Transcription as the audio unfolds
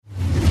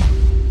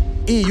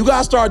you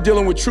gotta start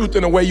dealing with truth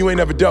in a way you ain't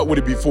never dealt with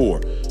it before.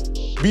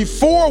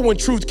 Before, when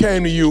truth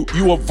came to you,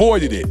 you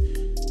avoided it.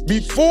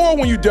 Before,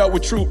 when you dealt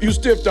with truth, you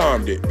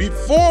stiff-armed it.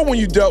 Before, when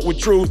you dealt with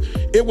truth,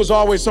 it was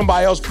always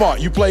somebody else's fault.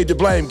 You played the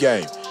blame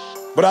game.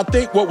 But I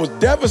think what was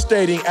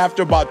devastating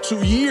after about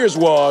 2 years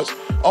was,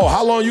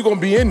 how long you gonna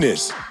be in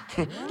this?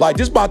 Like,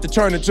 this about to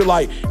turn into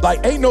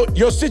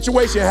your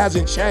situation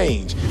hasn't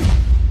changed.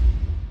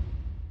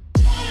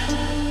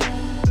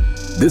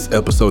 This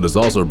episode is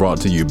also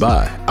brought to you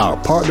by our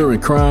partner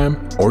in crime,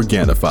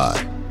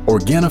 Organifi.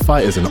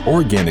 Organifi is an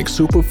organic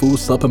superfood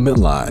supplement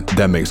line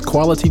that makes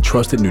quality,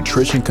 trusted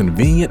nutrition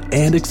convenient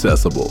and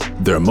accessible.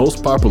 Their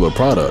most popular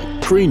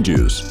product, Green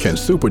Juice, can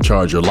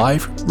supercharge your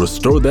life,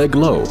 restore that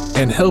glow,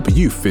 and help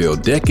you feel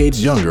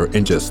decades younger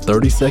in just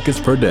 30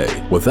 seconds per day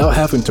without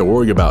having to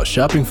worry about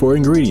shopping for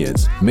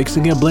ingredients,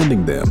 mixing and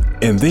blending them,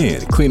 and then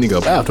cleaning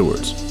up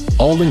afterwards.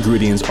 All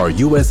ingredients are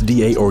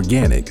USDA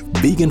organic,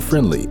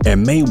 vegan-friendly,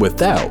 and made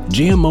without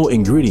GMO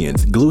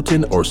ingredients,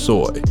 gluten, or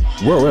soy.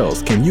 Where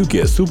else can you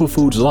get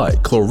superfoods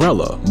like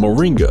chlorella,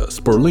 moringa,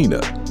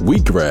 spirulina,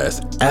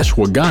 wheatgrass,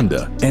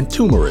 ashwagandha, and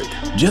turmeric,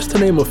 just to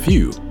name a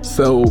few?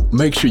 So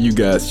make sure you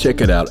guys check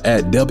it out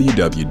at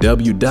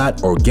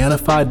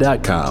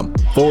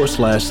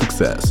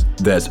www.organifi.com/success.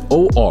 That's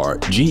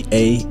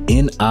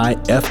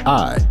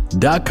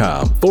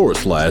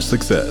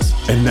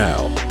ORGANIFI.com/success. And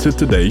now to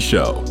today's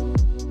show.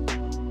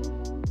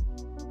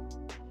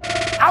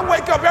 I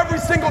wake up every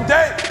single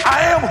day,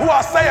 I am who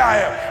I say I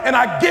am, and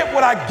I get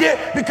what I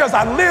get because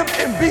I live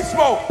in beast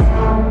mode.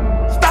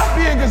 Stop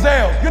being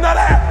gazelles. You're not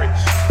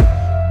average.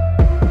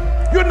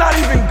 You're not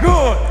even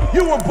good.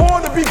 You were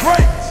born to be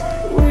great.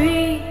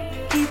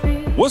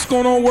 What's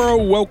going on,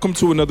 world? Welcome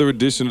to another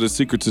edition of the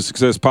Secret to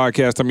Success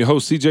podcast. I'm your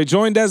host, CJ,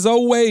 joined as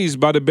always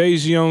by the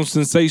Beijing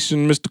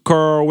sensation, Mr.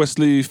 Carl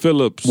Wesley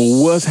Phillips.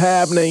 What's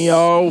happening,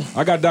 y'all?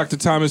 I got Dr.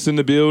 Thomas in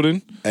the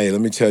building. Hey,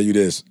 let me tell you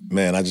this.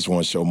 Man, I just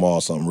want to show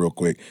Maul something real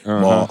quick.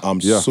 Maul, I'm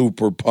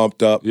super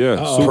pumped up. Yeah,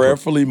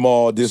 prayerfully,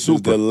 Maul, this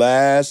is the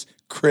last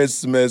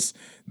Christmas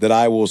that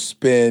I will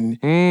spend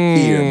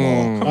here,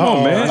 Maul. Come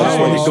on, man. I know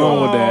where he's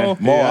going with that.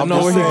 Maul, I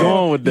know where he's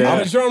going with that. On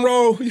the drum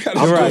roll. You got to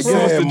just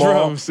saying, Maul.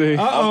 drum, see.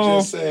 I'm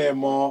just saying,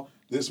 Maul,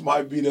 this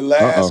might be the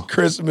last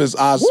Christmas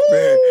I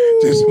spend.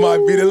 This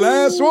might be the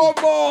last one,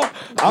 Maul.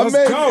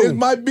 It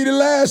might be the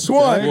last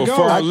one. Well,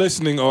 for our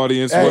listening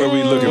audience, what are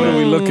we looking at? What are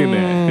we looking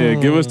at? Yeah,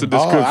 give us the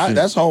description.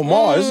 That's home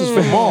Maul. This is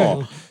for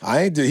Maul.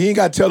 He ain't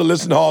got to tell the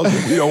listening halls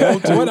if he don't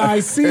want to. What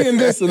I see in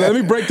this, let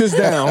me break this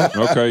down.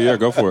 Okay, yeah,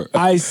 go for it.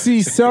 I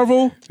see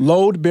several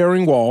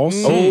load-bearing walls.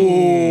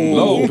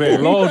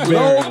 Load-bearing wall.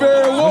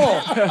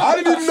 I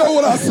didn't even know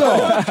what I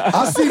saw.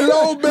 I see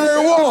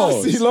load-bearing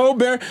walls. I see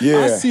load-bearing.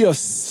 Yeah. I see a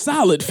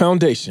solid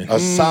foundation. A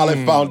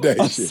solid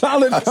foundation. A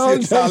solid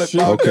foundation.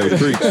 Okay,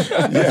 preach.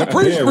 Yeah,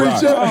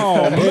 preacher.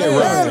 Oh, man.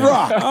 Red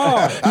rock.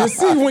 You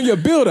see, when you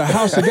build a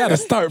house, you got to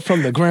start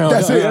from the ground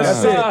up.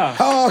 That's it.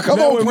 Oh, come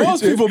on, When most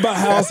preacher. people buy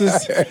houses,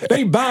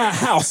 they buy a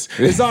house.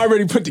 It's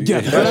already put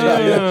together.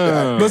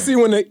 But see,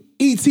 when the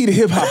E.T. the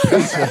hip-hop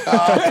preacher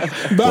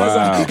buys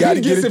a He got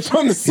to gets get it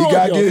from the soil. He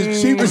got to get it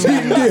as cheap as he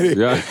can get it.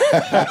 Yeah.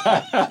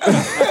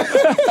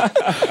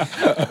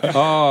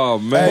 Oh,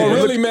 man. Well,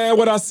 really, man,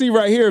 what I see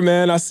right here,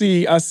 man, I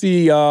see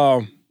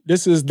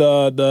this is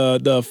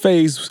the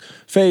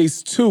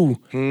phase 2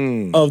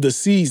 of the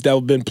seeds that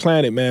have been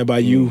planted, man, by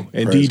you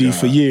and Praise DD God.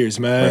 for years,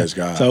 man. Praise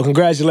God. So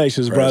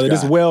congratulations, brother. God.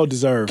 This is well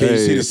deserved. Can you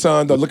see the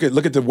sun, though? Look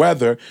at the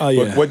weather. Oh,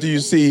 yeah. But what do you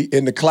see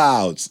in the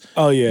clouds?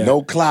 Oh, yeah.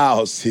 No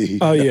clouds, see.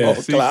 Oh, yeah. No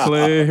See clouds.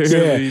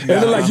 Yeah, it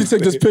looked like you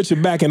took this picture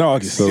back in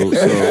August. So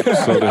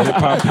the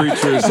hip-hop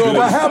preacher is So if good.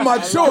 I had my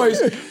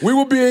choice, we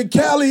would be in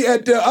Cali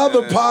at the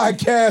other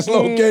podcast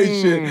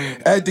location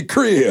at the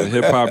crib.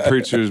 Hip-hop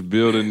preacher is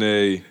building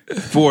a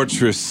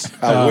fortress.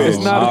 I wish. It's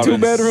not a Out in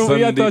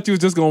 2-bedroom. I thought you was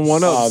just going to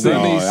one up. Oh, San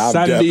no, I'm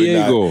San definitely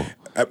Diego. not.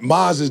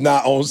 Mine is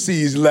not on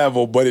C's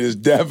level, but it is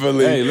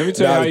definitely. Hey, let me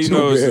tell you not how you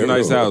know it's a two-bedroom.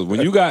 nice house. When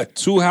you got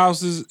 2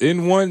 houses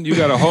in one, you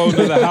got a whole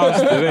nother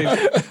house that ain't.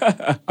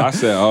 I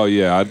said, oh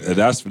yeah,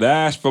 that's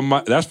for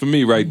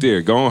me right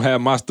there. Go and have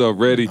my stuff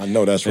ready. I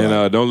know that's right.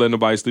 And don't let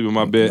nobody sleep in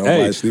my bed.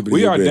 Nobody Hey, sleep in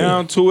we your are bed.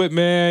 down to it,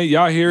 man.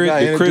 Y'all hear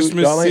it? The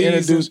Christmas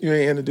season. You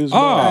ain't introduced.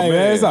 Oh, Hey,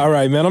 man, it's all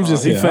right, man. I'm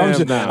just here.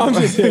 I'm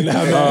just here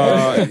now,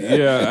 man.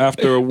 Yeah,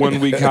 after a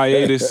 1-week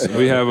hiatus,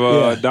 we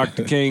have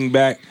Dr. King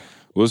back.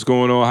 What's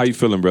going on? How you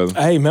feeling, brother?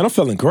 Hey, man, I'm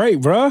feeling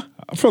great, bro.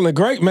 I'm feeling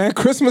great, man.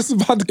 Christmas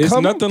is about to It's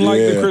come. nothing like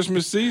the Yeah.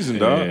 Christmas season,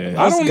 dog.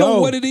 Yeah. I don't Let's know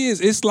go. what it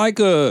is. It's like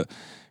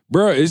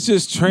it's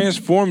just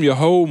transform your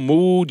whole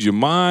mood, your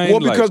mind.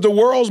 Well, because the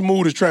world's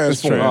mood is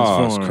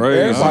transformed. It's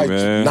crazy, Everybody's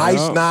man.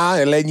 nice now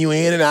and letting you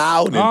in and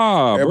out. And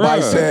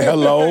everybody bruh. saying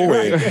hello.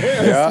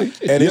 And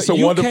It's a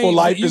You Wonderful can't-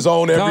 Life is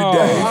on every Dog.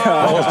 day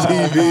on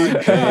TV.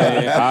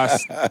 Man, I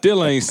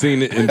still ain't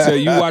seen it until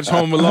you watch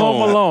Home Alone.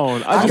 Home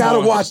Alone. I got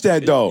to watch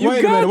that, though.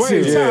 Wait a minute, got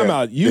to. time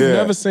out. You've Yeah.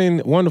 never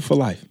seen Wonderful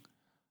Life.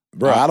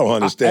 Bro, I don't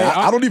understand.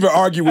 I don't even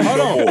argue with him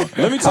no more.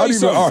 Let me tell you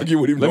something. I don't even argue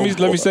with him no more.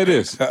 Let me say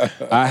this.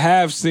 I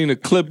have seen a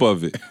clip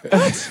of it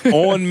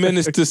on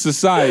Menace to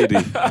Society.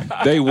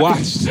 They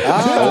watched.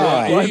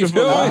 You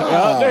feel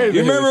me?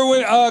 You remember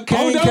when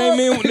Kane came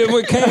in?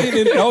 When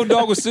Kane and Old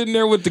Dog was sitting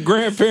there with the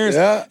grandparents,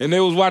 and they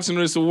was watching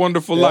It's a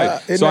Wonderful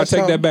Life. So I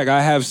take that back.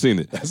 I have seen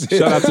it.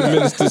 Shout out to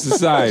Menace to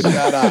Society.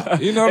 Shout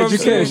out. You know what I'm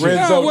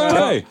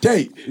saying?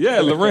 Tate. Yeah,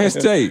 Lorenz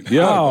Tate.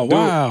 Yeah. Oh,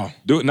 wow.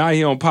 Do it. Now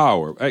he on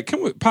Power. Hey,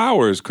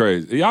 Power is crazy.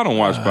 Y'all don't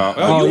watch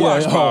Power. You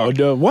watch Power.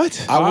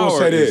 What? I will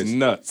say this. Is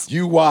nuts.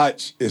 You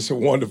watch It's a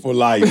Wonderful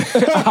Life.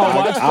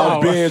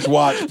 I'll binge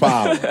watch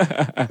Power.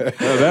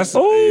 That's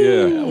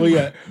We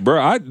got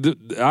bro. I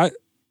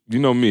you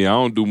know me. I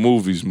don't do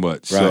movies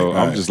much, so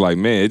I'm just like,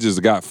 man, it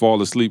just got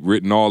Fall Asleep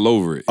written all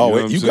over it.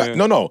 You got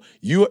no.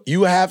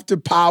 You have to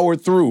power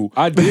through.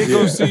 I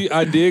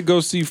did go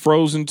see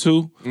Frozen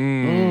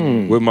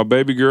 2 with my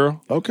baby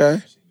girl.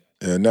 Okay.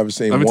 Yeah, never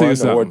seen Let me one tell you or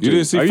something. two. You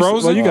didn't see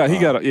Frozen? Well,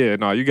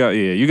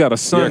 you got a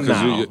son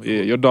now.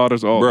 Your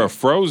daughter's old. Bro,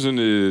 Frozen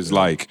is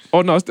like,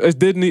 Oh no, it's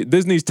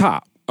Disney's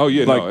top. oh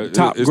yeah, Like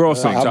top it's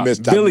grossing. I top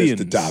missed billions.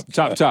 the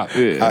top. chop.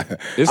 Yeah.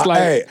 It's like,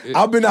 Hey,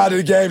 I've been out of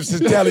the game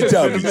since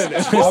Teletubbies.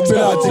 I've been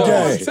out the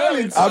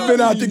game. I've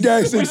been out the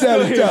game since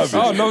Teletubbies.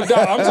 oh no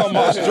doubt, I'm talking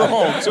about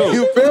strong too.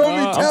 You feel me?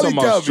 I'm talking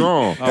about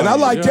strong. And I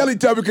like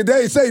Teletubbies because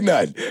they ain't say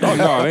nothing. Oh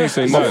no, they ain't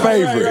say My nothing.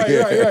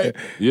 favorite. right.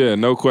 Yeah,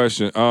 no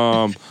question.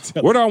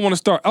 Where do I want to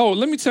start? Oh,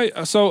 let me tell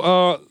you.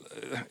 So,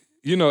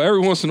 you know, every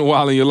once in a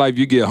while in your life,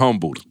 you get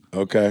humbled.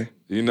 Okay.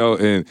 You know,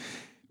 and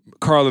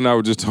Carl and I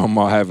were just talking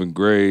about having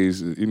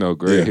grays, you know,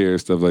 gray hair,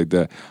 stuff like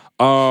that.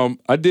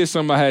 I did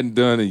something I hadn't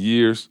done in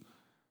years.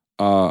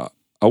 I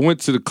went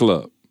to the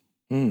club.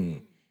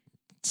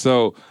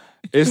 So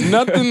it's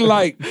nothing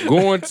like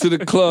going to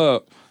the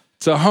club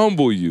to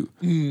humble you.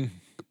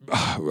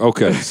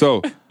 Okay,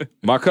 so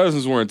my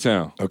cousins were in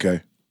town.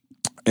 Okay.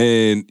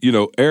 And, you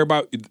know,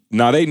 everybody,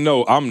 now they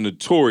know I'm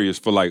notorious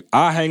for like,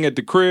 I hang at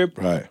the crib,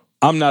 Right.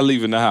 I'm not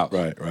leaving the house.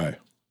 Right.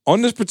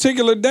 On this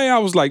particular day, I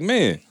was like,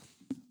 man,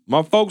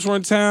 my folks were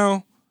in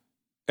town,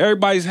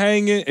 everybody's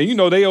hanging, and you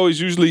know, they always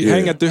usually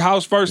hang at the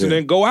house first and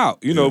then go out,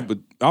 you know, but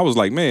I was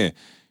like, man,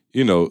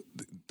 you know,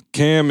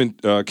 Cam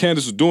and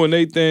Candace was doing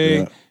their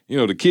thing, you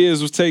know, the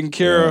kids was taken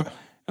care of,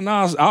 and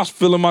I was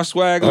feeling my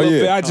swag a little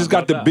bit. I just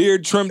got the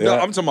beard trimmed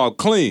up. I'm talking about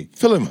clean.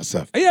 Feeling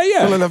myself.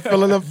 Yeah.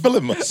 Feeling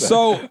myself.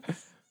 So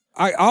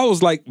I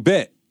was like,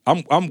 bet,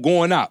 I'm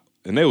going out.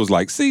 And they was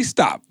like, see,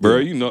 stop, bro.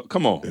 You know,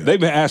 come on. They've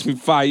been asking me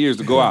for 5 years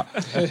to go out.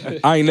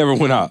 I ain't never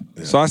went out.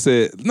 So I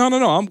said, no,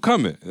 I'm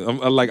coming.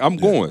 I'm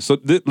going. So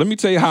let me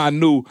tell you how I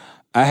knew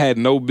I had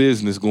no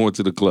business going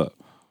to the club.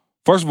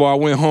 First of all, I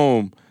went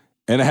home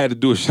and I had to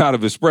do a shot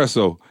of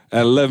espresso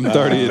at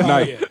 11:30 at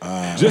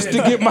night just to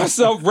get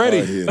myself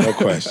ready. No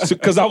question.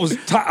 Because I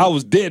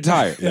was dead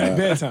tired.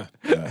 bedtime.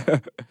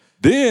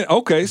 Then,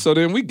 okay, so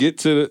then we get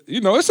to the,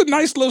 you know, it's a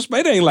nice little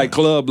space. It ain't like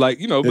club, like,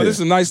 you know, but it's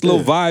a nice little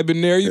vibe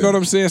in there, you know what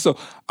I'm saying? So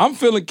I'm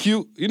feeling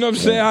cute, you know what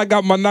I'm saying? I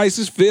got my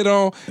nicest fit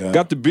on,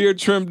 got the beard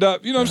trimmed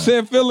up, you know what I'm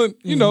saying? Feeling,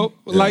 you know,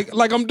 like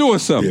I'm doing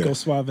something. Go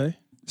suave.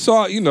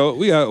 So, you know,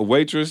 we had a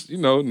waitress, you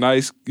know,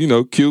 nice, you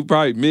know, cute,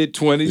 probably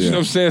mid-20s, you know what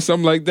I'm saying?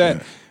 Something like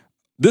that.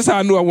 This is how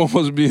I knew I wasn't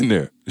supposed to be in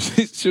there.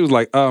 She was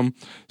like,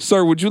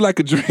 sir, would you like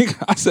a drink?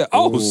 I said,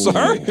 oh, sir?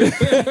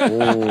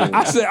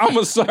 I said, I'm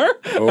a sir?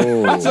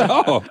 I said,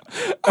 oh.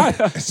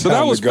 So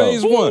that was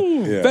phase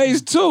one.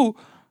 Phase two,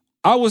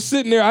 I was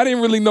sitting there. I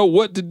didn't really know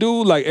what to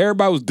do. Like,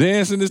 everybody was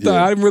dancing and stuff.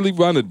 I didn't really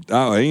want to,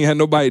 I ain't had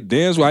nobody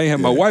dance with. I ain't had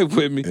my wife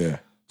with me.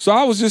 So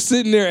I was just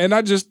sitting there and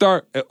I just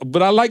start,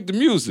 but I liked the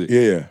music.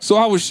 So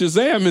I was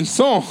Shazamming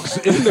songs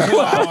in the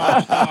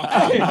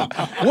club.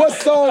 What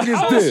song is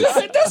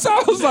this? That's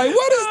how I was like,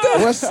 what is that?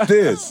 What's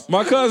this?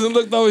 My cousin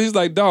looked over, he's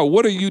like, dog,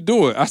 what are you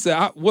doing? I said,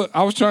 I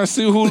was trying to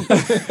see who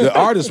The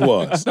artist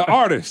was. the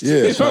artist.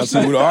 Yeah, trying to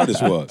see who the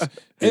artist was.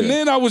 And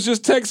then I was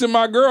just texting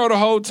my girl the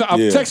whole time. I'm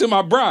texting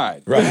my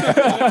bride. Right.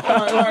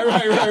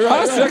 I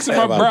was texting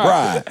my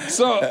bride.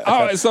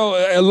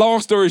 So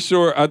long story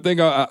short, I think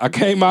I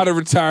came out of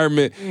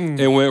retirement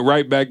and went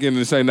right back in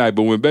the same night.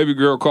 But when baby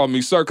girl called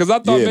me sir, because I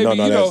thought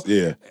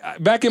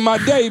back in my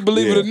day,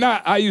 believe it or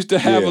not, I used to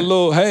have a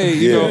little, hey,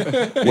 you know.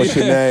 What's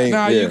your name?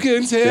 Now you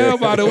can tell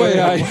by the way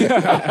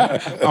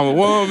I'm a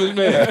woman,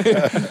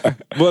 man.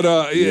 But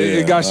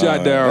it got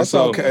shot down. That's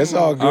so okay. It's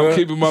all good. I'm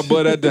keeping my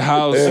butt at the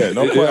house.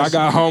 No question. I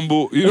got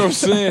humble. You know what I'm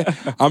saying?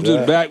 I'm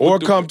just back. Or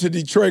come to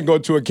Detroit and go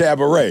to a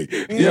cabaret.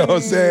 You know what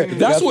I'm saying?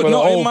 That's what. for the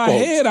No, in old my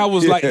folks. head, I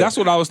was like, that's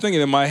what I was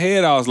thinking. In my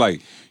head, I was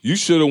like, you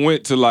should have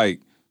went to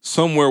like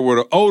somewhere where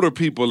the older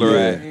people are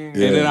at, and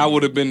then I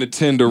would have been the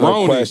tenderoni.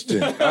 No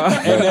question. And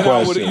then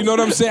I would, you know what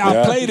I'm saying?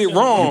 I played it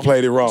wrong. You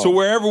played it wrong. So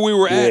wherever we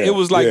were at, it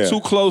was like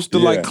too close to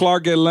like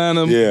Clark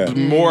Atlanta,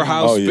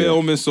 Morehouse,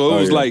 Spelman. So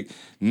it was like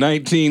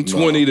 19,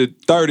 20 to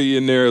 30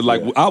 in there.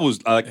 Like I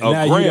was like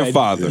a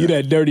grandfather. You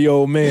that dirty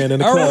old man in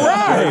the club.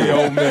 Right. Dirty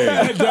old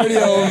man. Dirty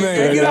old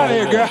man. Get out of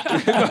here, girl.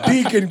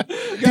 Deacon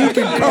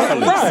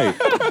Carlos. Right.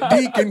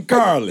 Deacon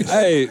Carlos.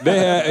 Hey, they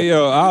had,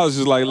 I was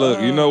just like,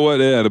 look, you know what?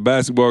 They had a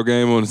basketball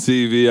game on the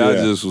TV. I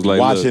just was like,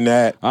 watching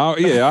that. I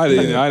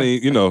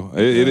didn't,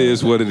 it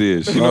is what it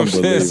is. You know what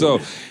I'm saying?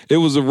 So it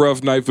was a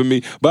rough night for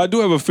me. But I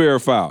do have a fair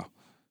foul,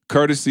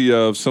 courtesy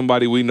of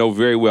somebody we know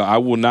very well. I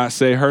will not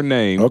say her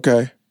name.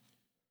 Okay.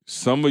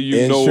 Some of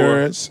you know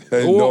her. Some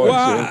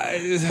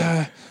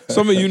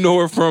of you know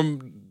her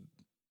from.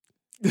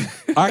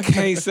 I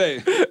can't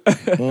say.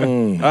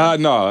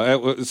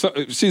 No,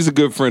 she's a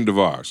good friend of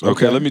ours.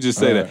 Okay, let me just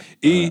say that.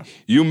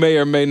 You may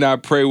or may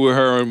not pray with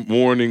her in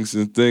mornings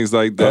and things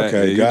like that.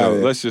 Okay, got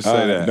it. Let's just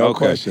say that. No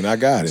question. I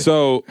got it.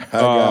 So,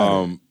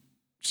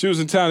 she was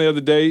in town the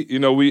other day.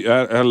 We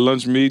had a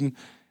lunch meeting,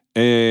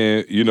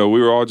 and we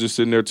were all just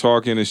sitting there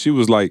talking, and she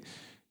was like,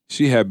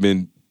 she had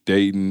been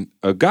dating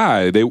a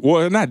guy.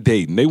 Not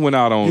dating. They went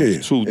out on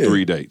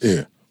 2-3 dates.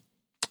 Yeah.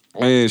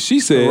 And she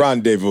said,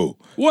 rendezvous.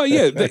 Well,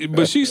 yeah,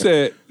 but she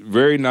said,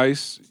 very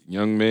nice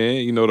young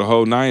man, the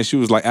whole nine. She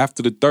was like,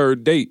 after the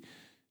third date,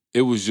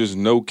 it was just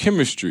no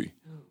chemistry.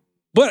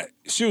 But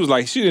she was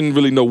like, she didn't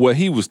really know what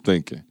he was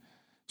thinking.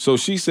 So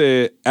she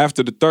said,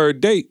 after the third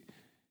date,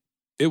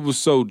 it was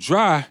so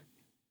dry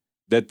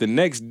that the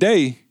next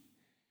day,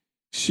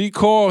 she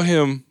called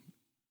him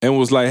and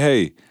was like,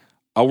 hey,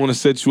 I want to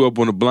set you up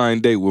on a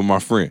blind date with my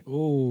friend.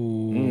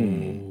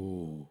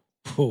 Ooh.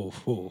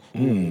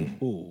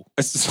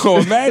 So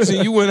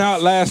imagine you went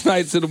out last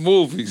night to the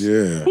movies.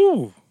 Yeah.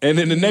 And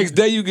then the next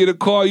day you get a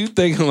call, you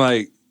thinking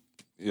like,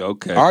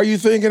 okay. Are you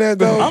thinking that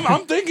though?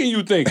 I'm thinking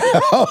you thinking.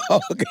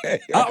 Okay.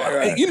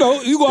 Right. You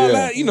go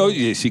out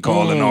she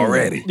calling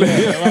already.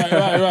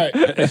 Yeah,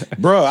 right.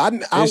 Bro,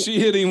 and she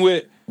hit him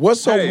with.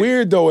 What's so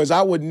weird though is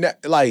I would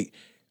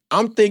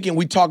I'm thinking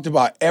we talked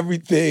about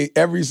everything,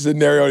 every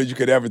scenario that you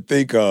could ever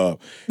think of,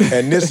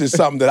 and this is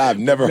something that I've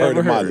never heard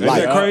in my life. Isn't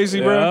that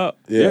crazy, bro?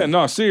 Yeah,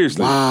 no,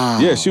 seriously. Wow.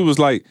 Yeah, she was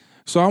like,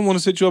 so I want to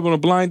set you up on a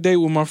blind date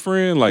with my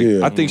friend. Like,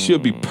 I think she'll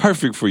be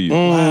perfect for you.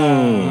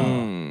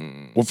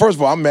 Well, first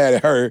of all, I'm mad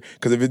at her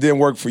because if it didn't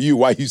work for you,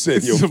 why you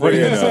said your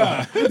friend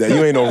that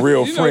you ain't no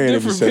real friend?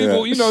 If you say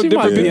people, that.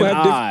 different people have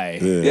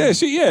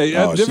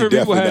different. Different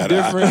people have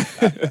different.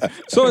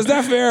 So is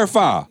that fair or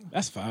foul?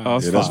 That's fine.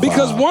 That's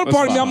because one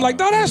part of me, I'm like,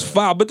 no, that's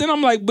foul. But then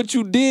I'm like, but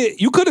you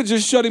could have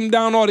just shut him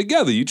down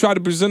altogether. You tried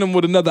to present him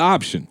with another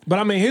option. But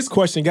I mean, his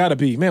question got to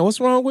be, man, what's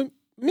wrong with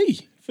me?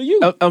 For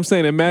you. I'm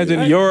saying,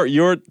 imagine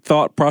your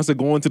thought process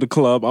going to the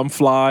club. I'm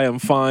fly, I'm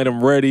fine,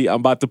 I'm ready.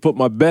 I'm about to put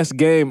my best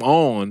game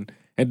on.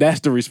 And that's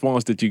the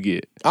response that you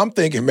get. I'm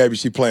thinking maybe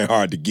she playing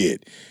hard to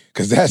get.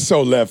 Because that's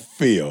so left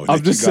field.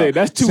 I'm just saying,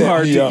 that's too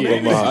hard to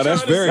get.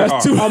 That's very hard.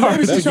 That's too hard.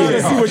 Maybe she's trying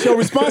to see what your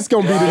response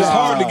going to be. It's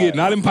hard to get,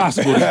 not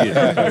impossible to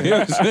get. You know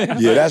what I'm saying?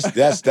 Yeah,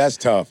 that's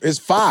tough. It's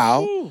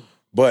foul.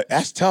 But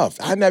that's tough.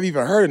 I never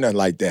even heard of nothing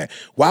like that.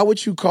 Why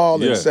would you call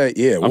and say,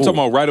 I'm talking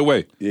about right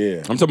away.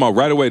 Yeah. I'm talking about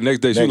right away. Next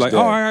day, she was like,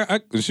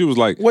 and she was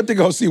like, what they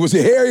gonna see? Was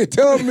it Harriet?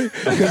 Tell me.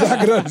 Because I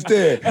could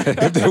understand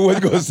if they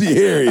wasn't gonna see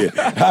Harriet.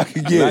 I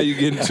could get now you're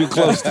getting too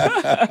close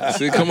to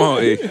see, come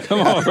on, E. Come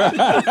on,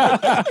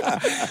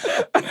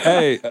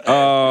 Hey,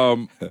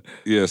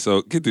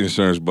 so get the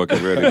insurance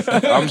bucket ready.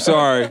 I'm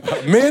sorry.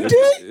 Minty?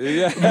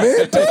 Yeah.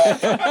 Minty?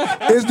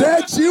 Is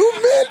that you,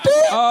 Minty?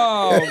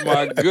 Oh,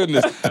 my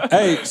goodness.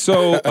 Hey,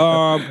 so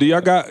do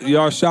y'all got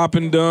y'all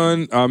shopping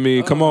done? I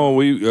mean, come on,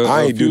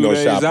 I ain't do no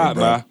shopping, out,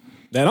 bro.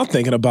 Man, I'm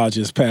thinking about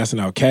just passing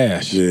out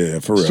cash. Yeah,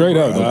 for real. Straight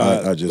bro.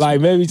 up. I just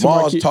like maybe to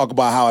Mars talk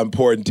about how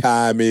important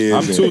time is.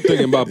 I'm too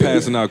thinking about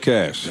passing out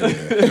cash. I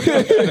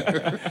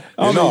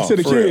mean, to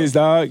the kids,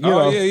 dog. You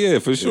know. Yeah,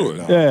 for sure.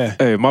 Yeah.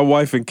 Hey, my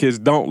wife and kids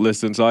don't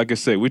listen, so I can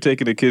say we're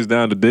taking the kids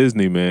down to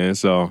Disney, man.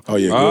 So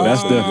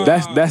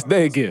that's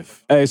their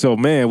gift. Hey, so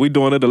man, we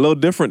doing it a little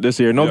different this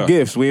year. No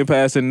gifts. We ain't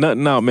passing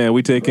nothing out, man.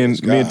 We taking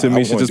me and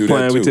Tamisha just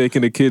playing. We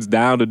taking the kids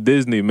down to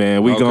Disney,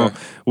 man. We doing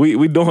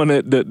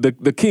it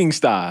the king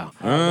style.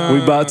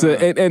 We about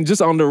to, and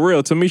just on the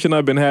real, Tamisha and I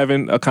have been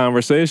having a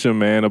conversation,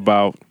 man,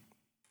 about,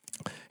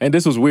 and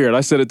this was weird. I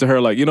said it to her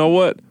like, you know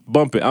what?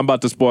 Bump it. I'm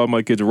about to spoil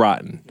my kids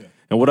rotten. Yeah.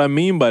 And what I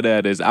mean by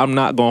that is I'm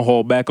not going to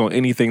hold back on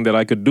anything that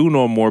I could do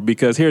no more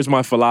because here's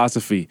my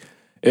philosophy.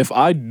 If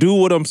I do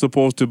what I'm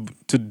supposed to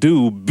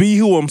do, be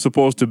who I'm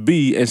supposed to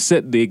be, and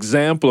set the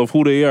example of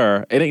who they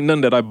are, it ain't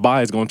nothing that I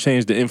buy is going to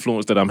change the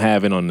influence that I'm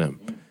having on them.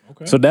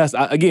 Okay. So that's,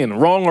 again,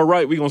 wrong or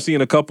right, we're going to see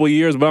in a couple of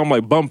years, but I'm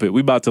like, bump it. We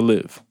about to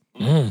live.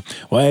 Well,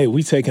 hey,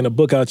 we taking a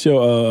book out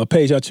a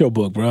page out your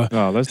book, bro.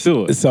 Oh, let's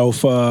do it. So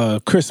for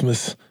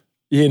Christmas,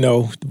 you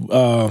know,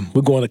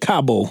 we're going to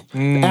Cabo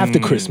after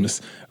Christmas,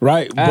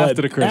 right?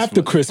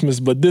 After Christmas,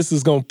 but this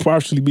is going to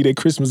partially be their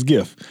Christmas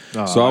gift.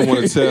 So I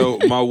want to tell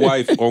my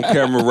wife on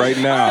camera right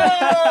now,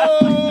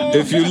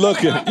 if you're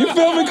looking, you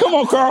feel me? Come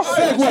on, Carl.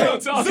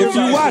 If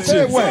you're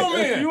watching,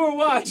 you were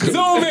watching.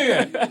 Zoom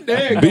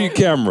in. Be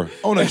camera.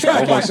 On a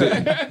track.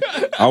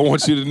 I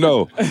want you to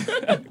know,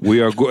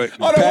 we are going.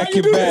 Pack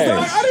your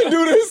bags. I didn't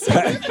do this.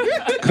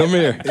 Come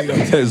here.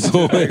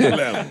 Zoom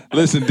in.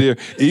 Listen, dear,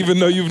 even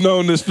though you've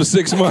known this for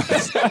 6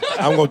 months,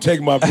 I'm going to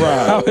take my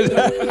bride. I'm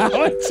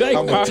going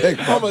to take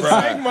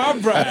my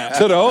bride.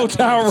 to the Old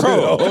Town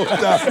Road.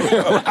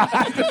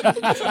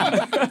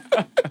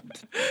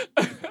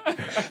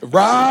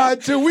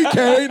 Ride till we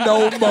can't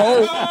no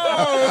more.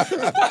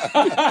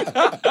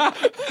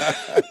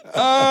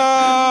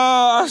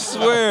 I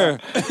swear.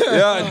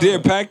 Yeah, dear,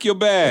 pack your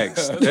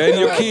bags and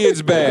your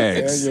kids'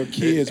 bags. And your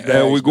kids' bags.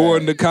 And we're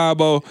going to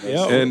Cabo.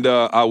 Yep. And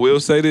I will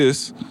say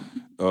this.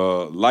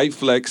 Light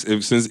flex,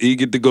 since E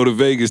get to go to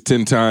Vegas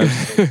 10 times,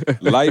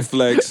 light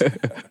flex,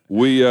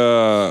 we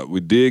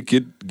did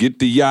get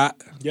the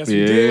yacht. Yes,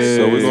 we did.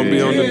 So we're gonna be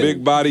on the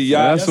big body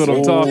yacht. That's what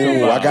I'm talking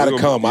about. I gotta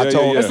come. I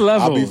told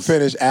I'll be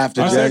finished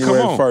after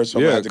January 1st. So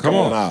I have to come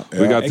on out.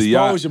 We got the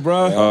yacht,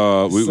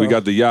 bro. We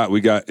got the yacht.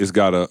 It's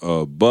got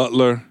a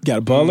butler. Got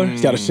a butler.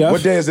 It's got a chef.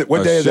 What day is it?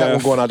 What day is that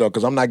one going out though?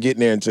 Because I'm not getting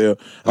there until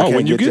I can't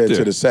when you get get there there.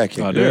 to the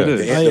second. Oh, there it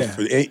is.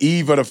 The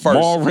eve of the first.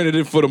 Maul rented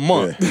it for the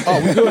month.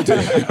 Oh, we good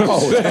then.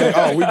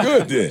 Oh, we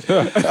good then.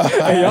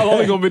 Hey, y'all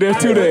only gonna be there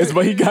 2 days,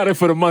 but he got it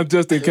for the month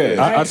just in case.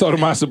 I told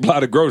him I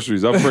supply the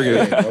groceries. I'm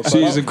bringing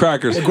cheese and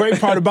crackers. The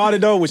great part about it,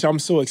 though, which I'm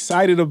so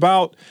excited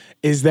about,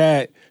 is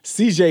that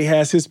CJ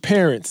has his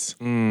parents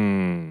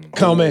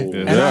coming,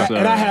 and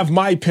I have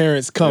my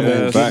parents coming.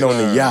 Getting on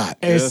the yacht.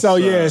 And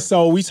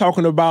so we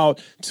talking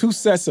about 2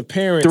 sets of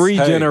parents. 3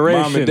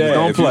 generations. Mom and Dad,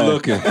 Don't if you're play.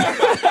 looking,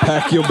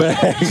 pack your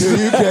bags.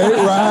 You can't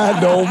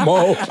ride no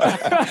more.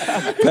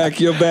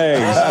 Pack your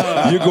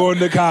bags. You're going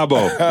to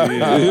Cabo. You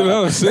know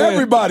what I'm saying?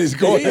 Everybody's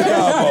going to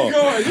Cabo.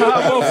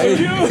 Cabo for you.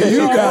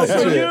 You got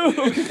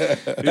it.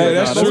 Hey,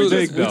 that's true.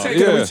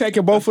 We're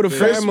taking both of the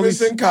families.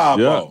 Christmas in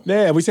Cabo.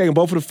 Yeah, we taking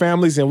both of the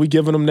families and we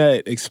giving them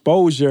that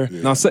exposure.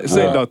 Now say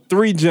the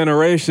 3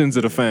 generations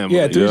of the family.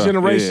 Yeah, 3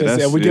 generations,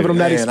 Yeah, and we giving them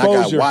that Man, I got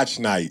exposure. watch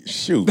night.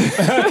 Shoot.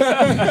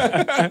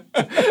 Man.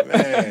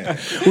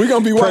 We're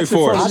gonna be watching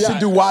for us. I should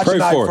do watch Pray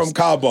night for us. from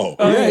Cabo.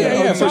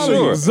 Yeah, for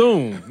sure.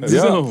 Zoom.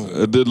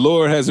 The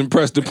Lord has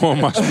impressed upon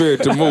my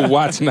spirit to move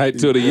watch night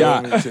to the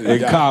yacht in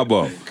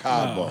Cabo.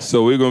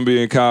 So we're gonna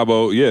be in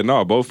Cabo. Yeah,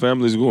 no, both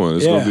families going.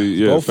 It's gonna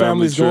be both family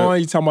families trip.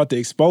 going. You talking about the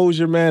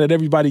exposure, man, that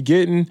everybody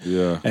getting.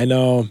 Yeah. And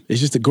it's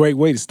just a great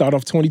way to start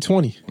off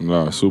 2020.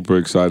 No, super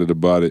excited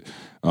about it.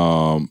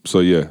 So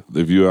yeah,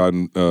 if you're out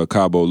in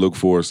Cabo, look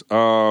for us.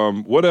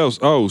 What else?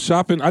 Oh,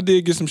 shopping. I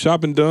did get some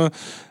shopping done.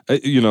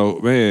 You know,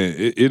 man,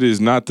 it is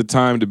not the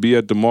time to be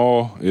at the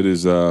mall. It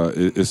is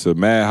it's a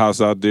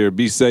madhouse out there.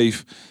 Be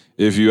safe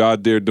if you're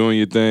out there doing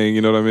your thing.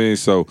 You know what I mean?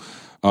 So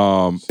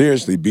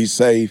Seriously, be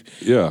safe.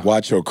 Yeah.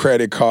 Watch your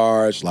credit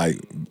cards, like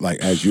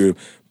as you're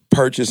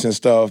purchasing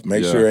stuff.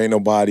 Make sure ain't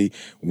nobody,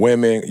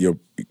 women,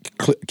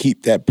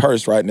 keep that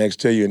purse right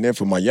next to you. And then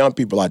for my young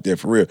people out there,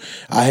 for real,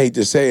 I hate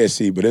to say it,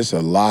 see, but it's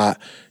a lot,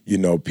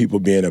 people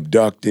being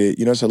abducted.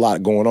 It's a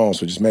lot going on.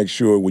 So just make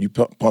sure when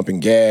you're pumping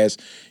gas,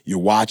 you're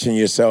watching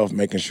yourself,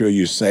 making sure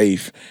you're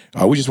safe.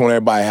 We just want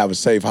everybody to have a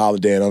safe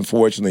holiday. And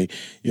unfortunately,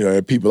 there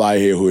are people out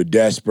here who are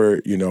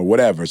desperate,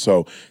 whatever.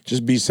 So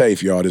just be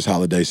safe, y'all, this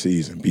holiday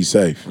season. Be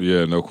safe.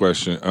 yeah, no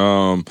question.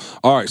 All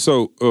right,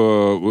 so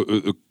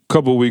a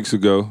couple weeks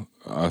ago,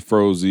 I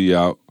froze E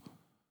out.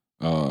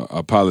 I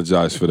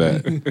apologize for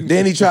that.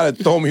 Then he tried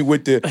to throw me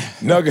with the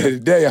nugget of the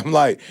day. I'm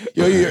like,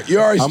 yo, you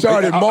already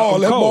started Maul.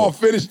 Let Maul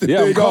finish the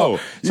thing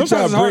off.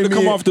 Sometimes it's hard to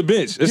come off the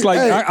bench. It's like,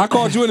 I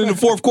called you in the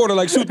fourth quarter,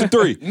 like, shoot the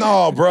 3.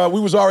 No, bro, we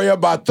was already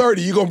up by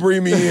 30. You gonna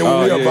bring me in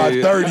when we up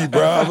by 30,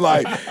 bro. I'm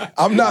like,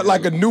 I'm not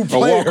like a new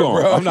player,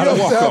 bro. I'm not a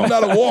walk-on. I'm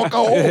not a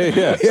walk-on.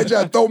 Yeah. He tried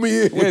to throw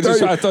me in with just 30.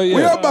 try to throw you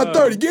We in. up by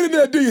 30. Get in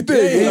there, do your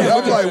thing.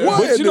 I'm like,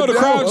 what? But the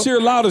crowd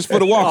cheer loudest for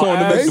the walk-on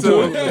to make the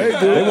point.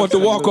 They want the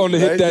walk-on to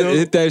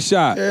hit that shot.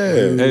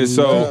 Yeah. And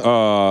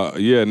so,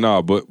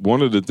 but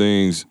one of the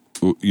things,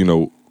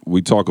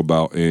 we talk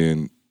about,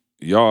 and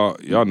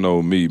y'all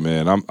know me,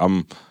 man.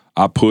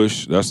 I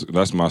push.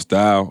 That's my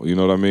style. You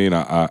know what I mean?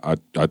 I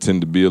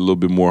tend to be a little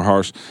bit more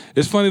harsh.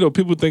 It's funny though.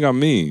 People think I'm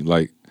mean.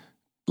 Like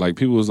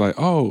people was like,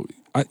 "Oh,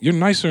 you're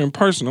nicer in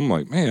person." I'm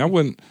like, man,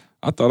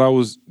 I thought I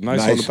was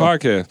nice on the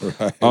podcast.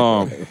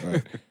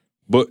 Right.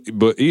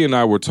 But E and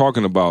I were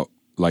talking about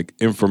like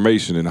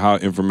information and how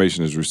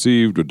information is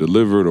received or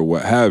delivered or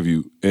what have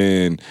you.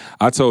 And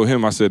I told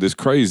him, I said, it's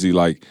crazy.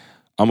 Like,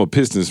 I'm a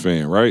Pistons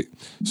fan, right?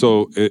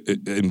 So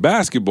in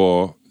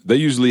basketball, they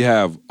usually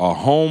have a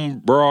home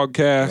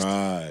broadcast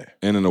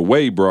and an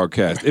away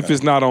broadcast if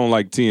it's not on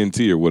like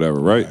TNT or whatever,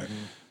 right?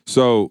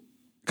 So,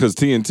 because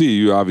TNT,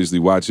 you obviously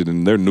watch it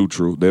and they're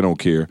neutral. They don't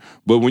care.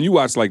 But when you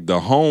watch like the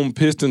home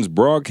Pistons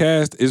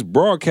broadcast, it's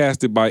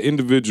broadcasted by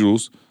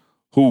individuals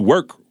who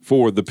work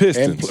for the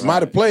Pistons. And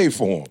might have played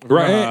for him.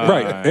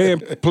 Right,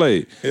 and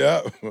played.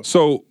 Yeah.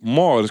 So,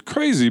 Mar, it's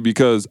crazy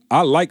because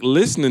I like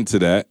listening to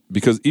that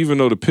because even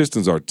though the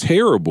Pistons are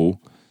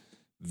terrible,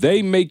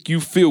 they make you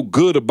feel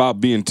good about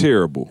being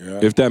terrible,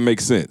 if that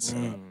makes sense.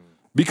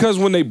 Because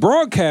when they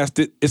broadcast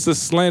it, it's a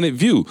slanted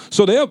view.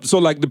 So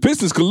like the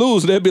Pistons could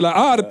lose, they'll be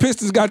like, the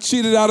Pistons got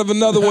cheated out of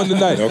another one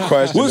tonight. No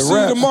question. We'll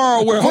see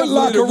tomorrow where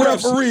hopefully the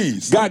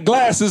referees got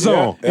glasses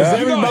on. It's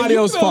everybody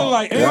else's fault.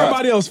 Like,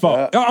 everybody else's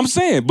fault. I'm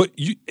saying, but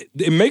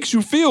it makes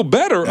you feel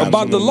better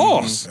about the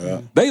loss.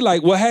 They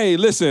like, well, hey,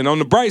 listen, on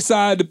the bright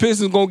side, the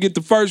Pistons going to get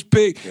the first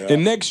pick,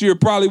 and next year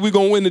probably we're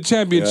going to win the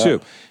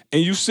championship.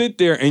 And you sit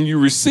there and you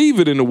receive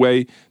it in a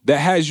way that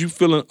has you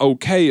feeling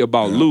okay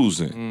about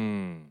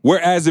losing.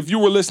 Whereas if you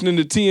were listening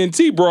to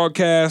TNT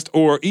broadcast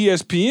or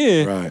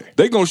ESPN,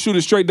 they're going to shoot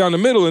it straight down the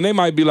middle and they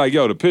might be like,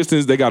 yo, the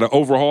Pistons, they got to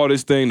overhaul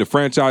this thing. The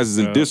franchise is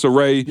in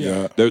disarray.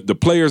 The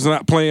players are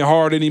not playing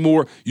hard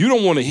anymore. You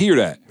don't want to hear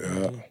that.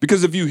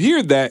 Because if you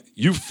hear that,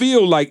 you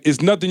feel like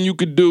it's nothing you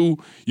could do.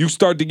 You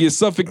start to get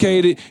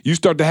suffocated. You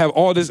start to have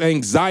all this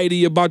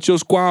anxiety about your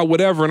squad,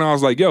 whatever. And I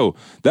was like, yo,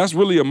 that's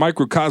really a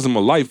microcosm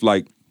of life.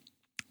 Like,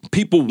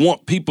 people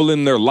want people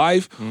in their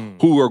life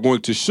who are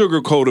going to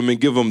sugarcoat them and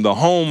give them the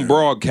home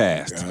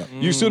broadcast.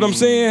 You see what I'm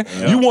saying?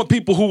 You want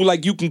people who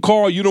like you can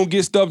call, you don't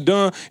get stuff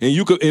done,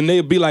 and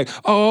they'll be like,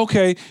 oh,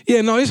 okay, yeah,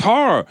 no, it's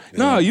hard.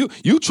 No,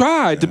 you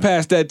tried to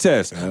pass that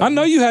test. I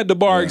know you had the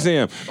bar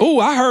exam.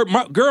 Oh, I heard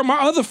my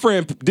other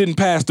friend didn't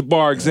pass the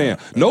bar exam.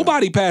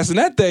 Nobody passing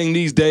that thing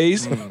these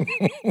days. Ain't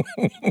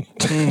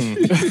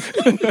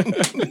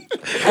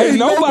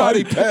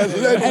nobody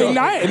passing that.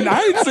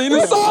 I ain't seen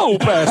a soul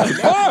pass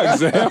the bar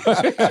exam. We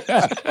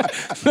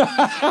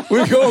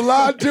gonna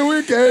lie till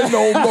we can't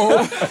no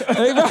more.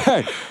 Hey,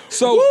 right.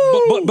 So,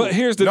 but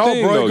here's the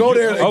thing, bro, though. Go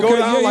there, go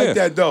down like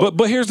that, though.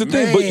 But here's the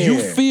thing. But you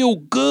feel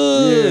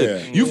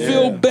good. You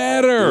feel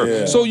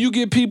better. So you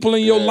get people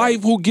in your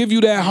life who give you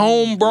that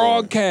home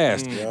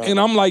broadcast, and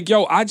I'm like,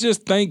 yo, I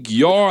just thank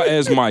y'all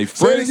as my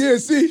friends. Say it again,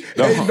 see,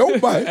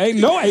 ain't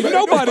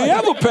nobody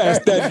ever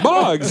passed that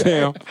bar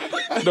exam.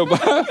 The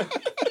bar?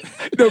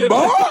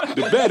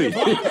 The Betty.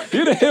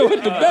 You the hell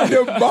with the Betty?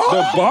 The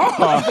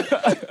bar?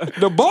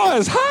 The bar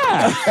is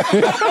high.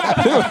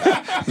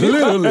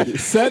 Literally,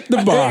 set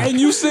the bar. And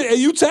you sit and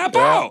you tap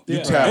out.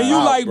 You tap and you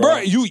out, like, bro,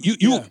 you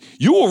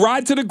will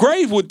ride to the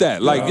grave with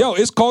that. Like, yo,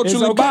 it's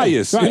culturally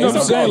biased. You know what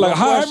I'm saying? Like,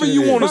 however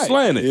you want to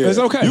slant it. It's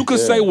okay. You can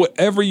say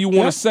whatever you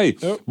want to say.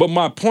 But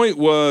my point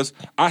was,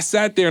 I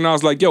sat there and I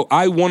was like, yo,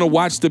 I want to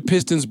watch the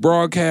Pistons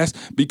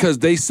broadcast because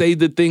they say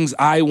the things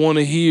I want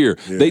to hear.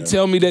 They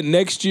tell me that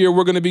next year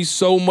we're going to be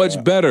so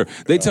much better.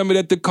 They tell me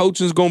that the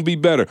coaching's going to be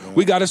better.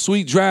 We got a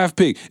sweet draft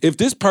pick. If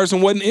this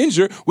person wasn't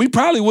injured, we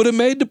probably would have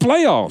made the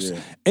playoffs.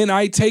 And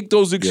I take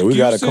those excuses. We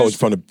got a coach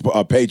from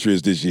the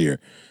Patriots this year.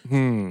 We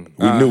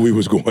knew we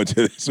was going to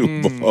the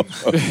Super Bowl.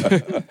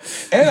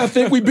 And I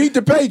think we beat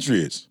the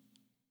Patriots.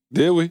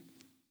 Did we?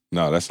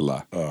 No, that's a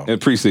lie. In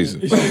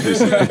preseason.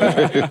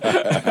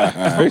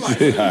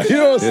 You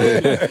know what I'm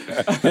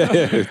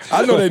saying?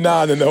 I know they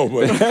 9-0,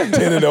 but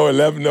 10-0,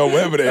 11-0,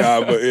 whatever they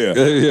are, but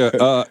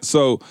yeah.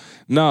 So,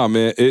 nah,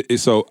 man.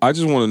 So I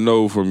just want to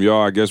know from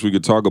y'all, I guess we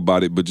could talk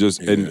about it, but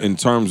just in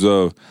terms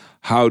of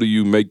how do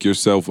you make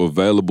yourself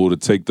available to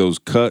take those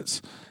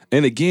cuts?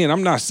 And again,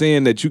 I'm not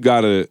saying that you got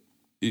to,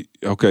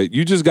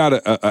 you just got an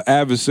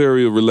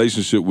adversarial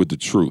relationship with the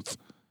truth.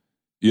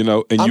 You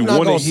know, and you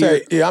want to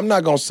hear. I'm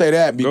not gonna say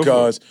that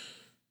because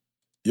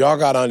y'all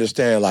gotta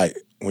understand. Like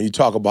when you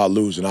talk about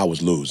losing, I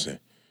was losing.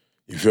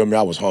 You feel me?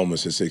 I was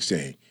homeless at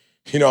 16.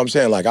 You know what I'm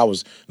saying? Like I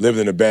was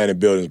living in abandoned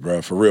buildings,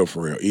 bro. For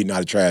real, eating out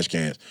of trash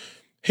cans.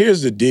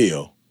 Here's the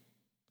deal: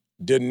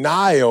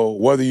 denial,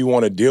 whether you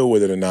want to deal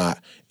with it or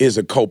not, is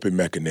a coping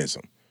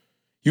mechanism.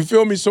 You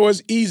feel me? So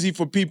it's easy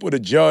for people to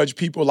judge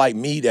people like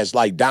me that's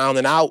like down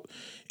and out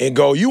and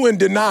go, "You in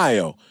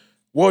denial."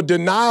 Well,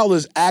 denial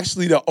is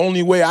actually the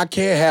only way I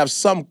can have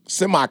some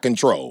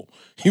semi-control.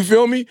 You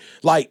feel me?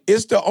 Like,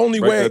 it's the only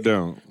way. Write that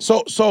down.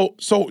 So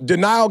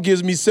denial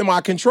gives me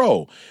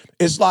semi-control.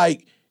 It's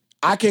like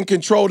I can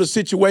control the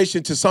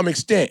situation to some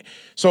extent.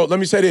 So let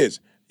me say this.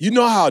 You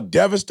know how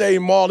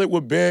devastating, Marl, it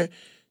would be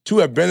to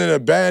have been in an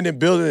abandoned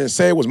building and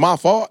say it was my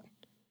fault?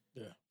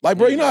 Like,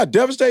 bro, you know how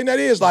devastating that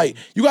is? Like,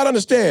 you got to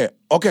understand.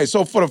 Okay,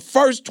 so for the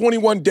first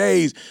 21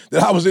 days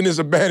that I was in this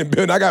abandoned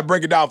building, I got to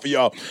break it down for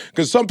y'all.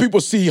 Because some people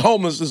see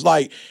homeless as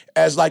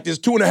this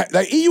 2.5,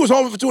 like, EU was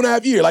homeless for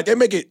 2.5 years. Like, they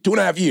make it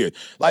 2.5 years.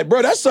 Like,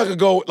 bro, that sucker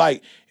go,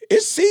 like,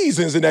 it's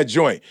seasons in that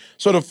joint.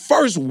 So the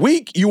first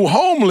week you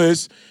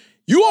homeless,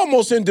 you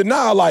almost in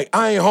denial, like,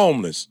 I ain't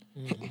homeless.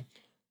 Mm-hmm.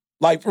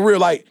 Like, for real,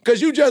 like, because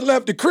you just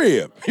left the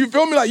crib. You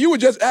feel me? Like, you were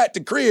just at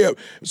the crib.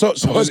 So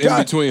it's in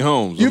between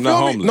homes. I'm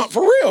not homeless. No,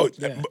 for real.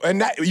 Yeah.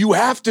 And that, you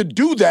have to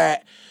do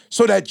that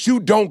so that you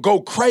don't go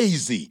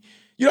crazy.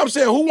 You know what I'm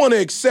saying? Who want to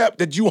accept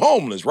that you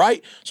homeless,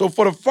 right? So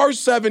for the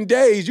first 7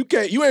 days, you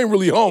ain't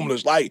really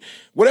homeless. Like,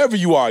 whatever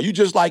you are, you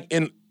just like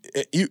you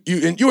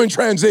in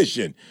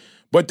transition.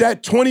 But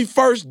that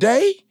 21st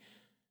day,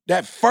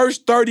 that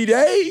first 30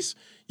 days,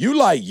 you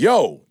like,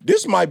 yo,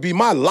 this might be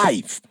my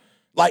life.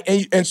 Like,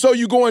 and so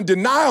you go in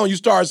denial and you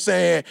start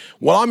saying,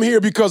 well, I'm here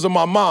because of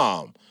my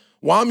mom.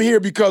 Well, I'm here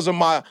because of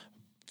my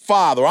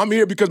father. I'm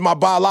here because my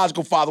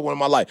biological father went in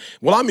my life.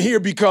 Well, I'm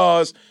here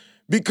because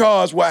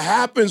what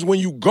happens when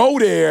you go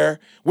there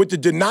with the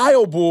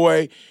denial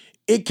boy,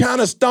 it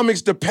kind of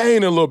stomachs the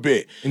pain a little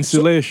bit.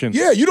 Insulation.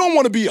 So, you don't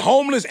want to be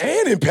homeless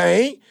and in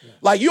pain.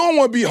 Like, you don't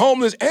want to be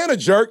homeless and a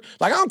jerk.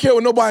 Like, I don't care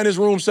what nobody in this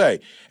room say.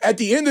 At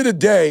the end of the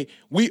day,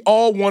 we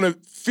all want to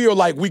feel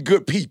like we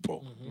good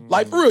people. Mm-hmm.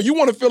 Like, for real, you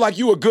want to feel like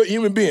you a good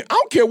human being. I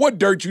don't care what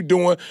dirt you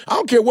doing. I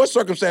don't care what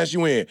circumstance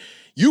you in.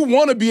 You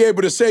want to be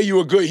able to say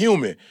you're a good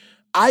human.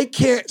 I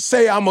can't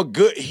say I'm a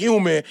good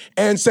human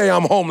and say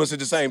I'm homeless at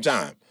the same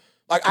time.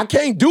 Like, I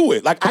can't do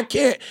it. Like, I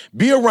can't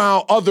be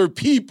around other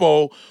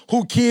people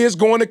who kids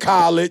going to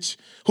college,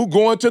 who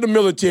going to the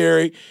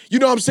military. You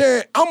know what I'm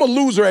saying? I'm a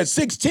loser at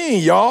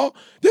 16, y'all.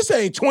 This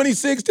ain't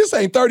 26. This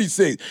ain't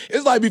 36.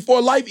 It's like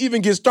before life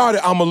even gets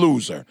started, I'm a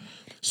loser.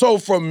 So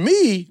for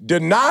me,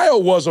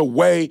 denial was a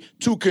way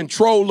to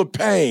control the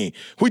pain.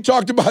 We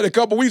talked about it a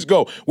couple weeks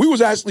ago. We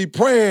was actually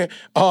praying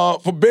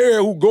for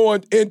Bear who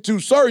going into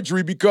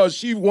surgery because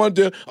she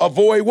wanted to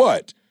avoid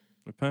what?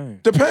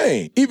 The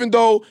pain. Even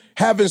though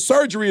having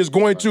surgery is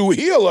going to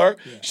heal her,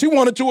 she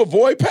wanted to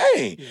avoid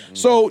pain. Yeah.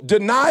 So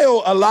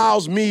denial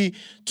allows me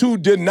to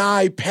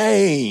deny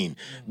pain.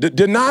 The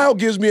denial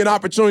gives me an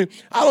opportunity.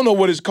 I don't know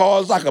what it's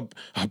called. It's like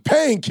a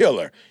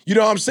painkiller. You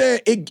know what I'm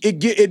saying?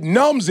 It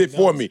numbs it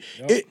for me.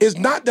 It's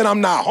not that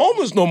I'm not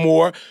homeless no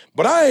more,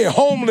 but I ain't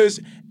homeless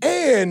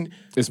and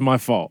it's my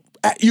fault.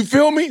 You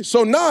feel me?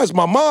 So now it's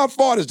my mom's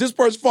fault. It's this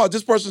person's fault.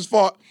 This person's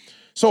fault.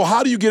 So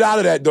how do you get out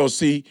of that though,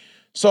 C?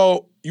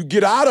 So you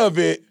get out of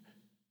it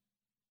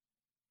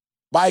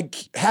by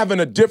having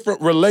a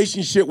different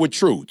relationship with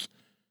truth.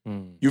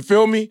 You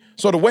feel me?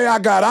 So the way I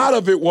got out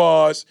of it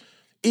was,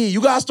 you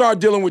got to start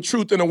dealing with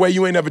truth in a way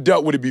you ain't never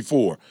dealt with it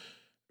before.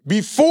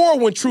 Before,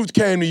 when truth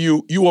came to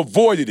you, you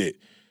avoided it.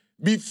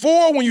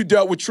 Before, when you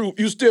dealt with truth,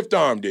 you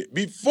stiff-armed it.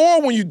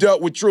 Before, when you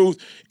dealt with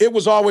truth, it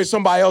was always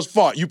somebody else's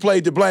fault. You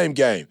played the blame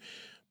game.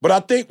 But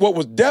I think what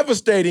was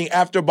devastating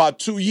after about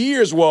 2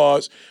 years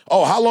was,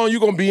 how long you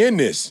going to be in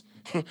this?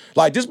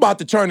 Like, this about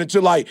to turn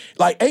into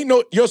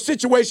your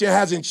situation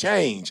hasn't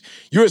changed.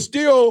 You're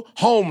still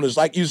homeless.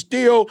 Like, you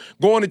still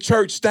going to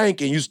church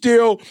stanking. You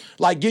still,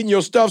 like, getting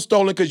your stuff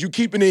stolen because you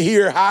keeping it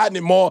here, hiding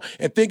it more,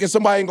 and thinking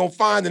somebody ain't going to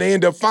find it, and they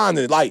end up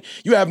finding it. Like,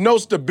 you have no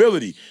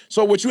stability.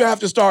 So what you have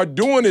to start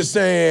doing is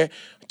saying,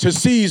 to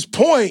C's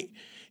point,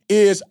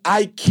 is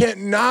I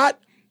cannot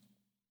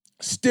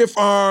stiff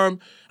arm.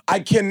 I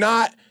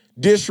cannot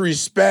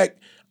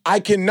disrespect. I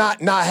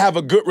cannot not have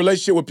a good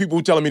relationship with people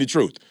who telling me the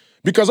truth.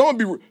 Because I'm going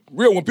to be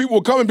real. When people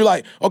will come and be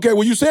like, okay,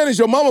 well, you saying it's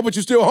your mama, but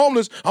you're still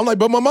homeless. I'm like,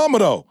 but my mama,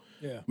 though.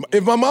 Yeah.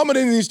 If my mama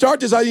didn't even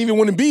start this, I didn't even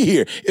want to be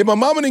here. If my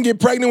mama didn't get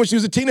pregnant when she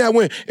was a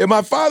teenager, if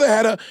my father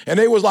had her, and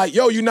they was like,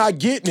 yo, you're not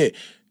getting it.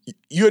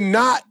 You're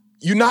not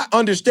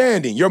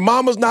understanding. Your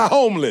mama's not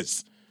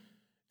homeless.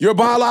 Your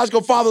biological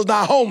father's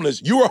not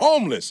homeless. You were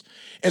homeless.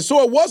 And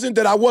so it wasn't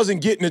that I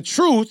wasn't getting the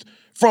truth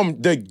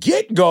from the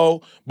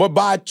get-go, but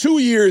by 2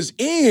 years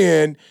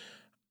in,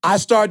 I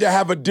started to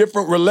have a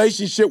different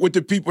relationship with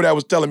the people that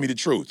was telling me the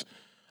truth.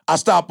 I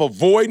stopped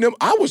avoiding them.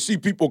 I would see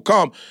people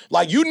come.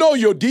 Like, you know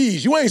your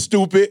D's. You ain't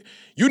stupid.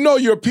 You know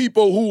your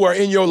people who are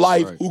in your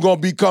life who going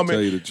to be coming.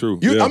 Tell you the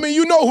truth. I mean,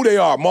 you know who they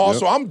are, Ma. Yep.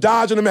 So I'm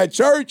dodging them at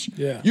church.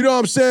 Yeah. You know what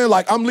I'm saying?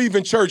 Like, I'm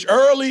leaving church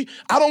early.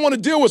 I don't want to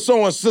deal with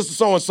sister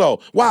so-and-so.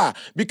 Why?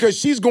 Because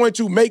she's going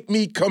to make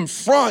me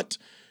confront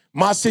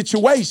my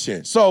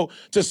situation. So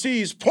to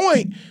C's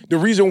point, the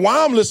reason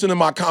why I'm listening to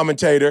my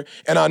commentator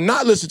and I'm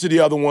not listening to the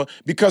other one,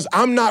 because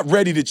I'm not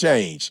ready to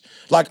change.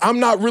 Like,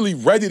 I'm not really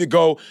ready to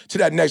go to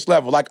that next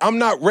level. Like, I'm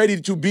not ready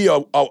to be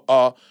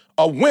a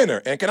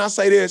winner. And can I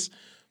say this?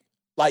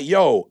 Like,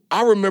 yo,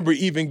 I remember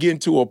even getting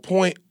to a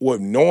point with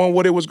knowing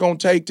what it was going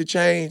to take to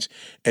change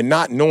and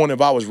not knowing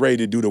if I was ready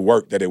to do the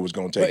work that it was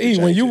going to take to change.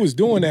 When you was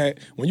doing that,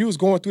 when you was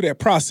going through that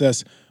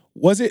process,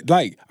 was it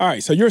like, all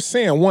right, so you're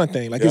saying one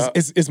thing, like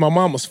it's my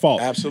mama's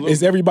fault. Absolutely.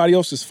 It's everybody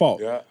else's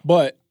fault. Yeah.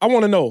 But I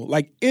want to know,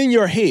 like, in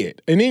your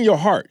head and in your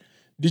heart,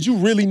 did you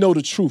really know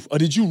the truth, or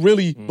did you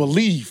really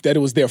believe that it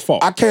was their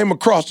fault? I came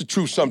across the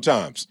truth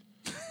sometimes.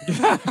 You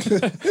know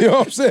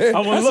what I'm saying?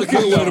 That's a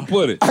good way to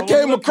put it. I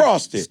came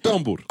across it.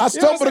 Stumbled. I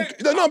stumbled.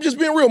 No, I'm just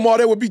being real, Ma.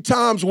 There would be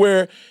times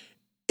where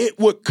it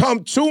would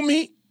come to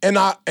me, and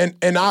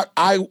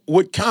I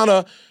would kind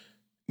of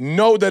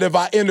know that if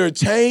I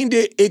entertained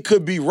it, it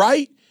could be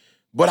right.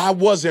 But I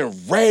wasn't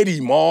ready,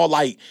 Ma.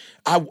 Like,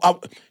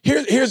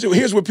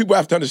 here's what people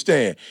have to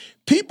understand.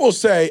 People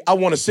say, I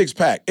want a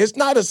six-pack. It's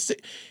not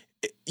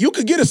you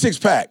could get a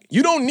six-pack.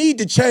 You don't need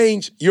to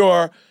change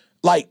your,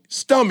 like,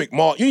 stomach,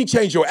 Ma. You need to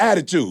change your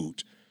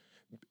attitude.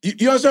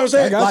 You understand what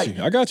I'm saying?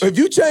 I got you. If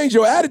you change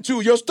your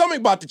attitude, your stomach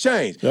about to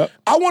change. Yep.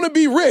 I want to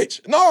be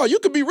rich. No, you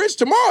could be rich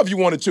tomorrow if you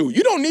wanted to.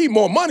 You don't need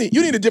more money.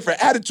 You need a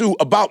different attitude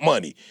about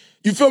money.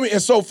 You feel me?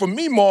 And so for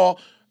me, Ma,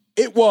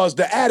 It was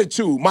the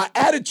attitude. My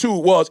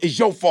attitude was, it's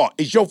your fault.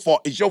 It's your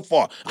fault. It's your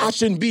fault. I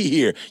shouldn't be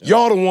here.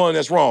 Y'all the one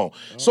that's wrong.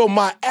 So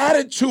my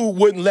attitude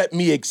wouldn't let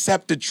me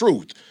accept the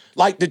truth.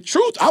 Like the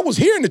truth, I was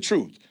hearing the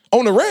truth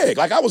on the reg.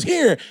 Like I was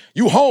hearing,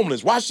 you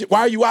homeless. Why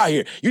are you out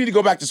here? You need to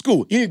go back to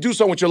school. You need to do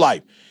something with your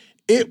life.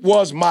 It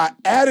was my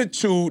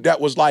attitude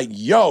that was like,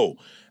 yo,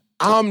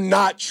 I'm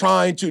not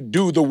trying to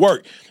do the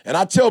work. And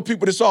I tell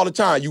people this all the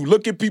time. You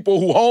look at people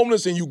who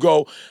homeless and you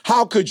go,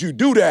 how could you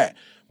do that?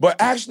 But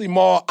actually,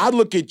 Ma, I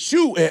look at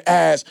you and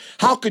ask,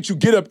 how could you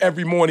get up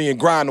every morning and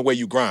grind the way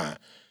you grind?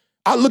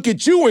 I look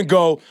at you and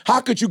go,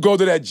 how could you go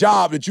to that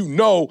job that you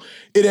know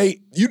it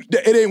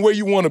ain't where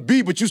you want to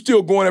be, but you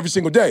still going every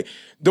single day?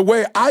 The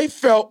way I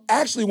felt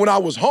actually when I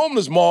was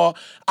homeless, Ma,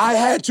 I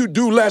had to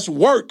do less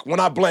work when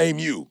I blame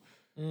you.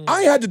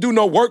 I ain't had to do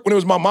no work when it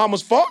was my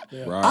mama's fault.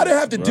 Yeah. Right, I didn't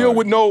have to deal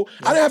with I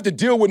didn't have to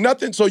deal with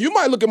nothing. So you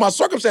might look at my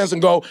circumstance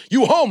and go,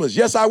 you homeless.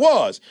 Yes, I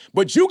was.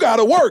 But you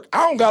gotta work.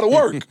 I don't gotta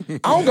work.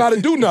 I don't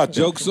gotta do nothing.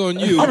 Joke's on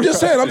you. I'm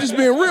just saying, I'm just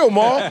being real,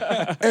 Ma.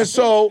 And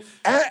so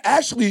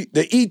actually,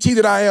 the ET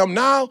that I am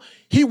now,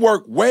 he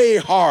worked way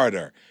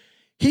harder.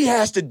 He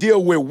has to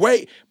deal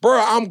with bro,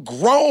 I'm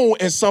grown,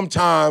 and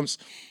sometimes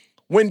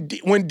when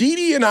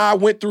Dee and I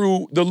went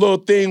through the little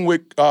thing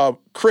with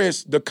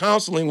Chris, the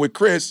counseling with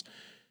Chris,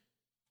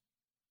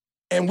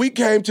 and we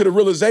came to the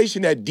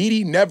realization that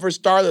Dee never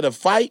started a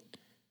fight.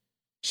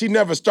 She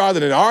never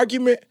started an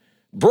argument.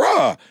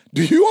 Bruh,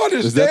 do you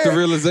understand? Is that the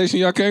realization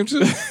y'all came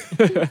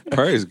to?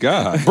 Praise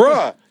God.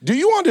 Bruh, do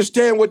you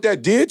understand what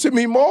that did to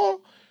me, Ma?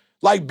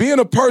 Like being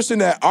a person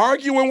that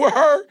arguing with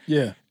her.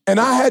 Yeah. And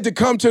I had to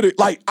come to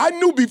I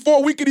knew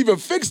before we could even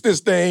fix this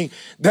thing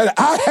that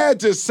I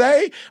had to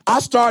say, I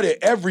started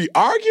every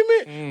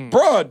argument.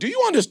 Bruh, do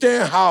you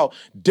understand how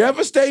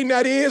devastating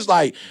that is?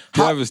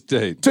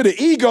 Devastating. To the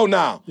ego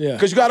now. Yeah.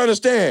 Because you got to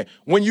understand,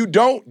 when you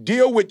don't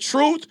deal with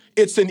truth,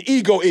 it's an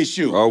ego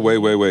issue. Oh,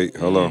 wait.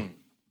 Hold on.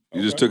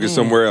 You just took it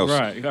somewhere else.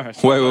 Right.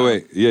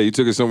 Wait. Yeah, you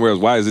took it somewhere else.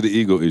 Why is it an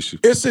ego issue?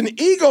 It's an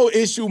ego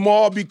issue,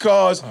 Ma,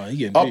 because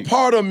a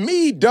part of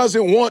me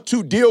doesn't want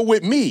to deal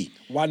with me.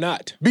 Why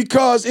not?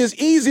 Because it's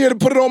easier to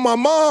put it on my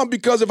mom,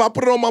 because if I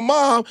put it on my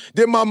mom,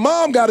 then my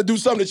mom got to do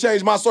something to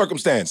change my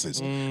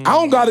circumstances. I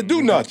don't got to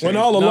do nothing. When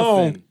all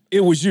along,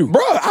 it was you.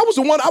 Bruh, I was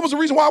the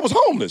reason why I was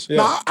homeless. Yeah.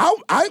 Now,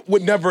 I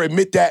would never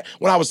admit that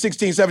when I was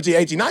 16, 17,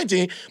 18,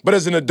 19, but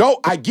as an adult,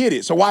 I get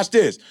it. So watch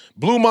this.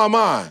 Blew my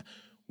mind.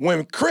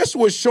 When Chris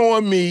was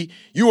showing me,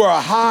 you are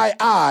a high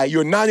I,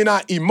 you're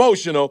 99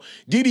 emotional,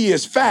 Dee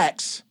is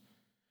facts.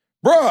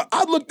 Bruh,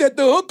 I looked at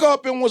the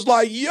hookup and was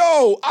like,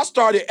 yo, I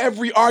started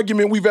every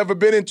argument we've ever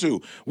been into.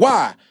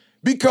 Why?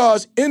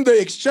 Because in the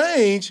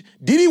exchange,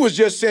 Dee was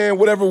just saying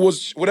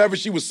whatever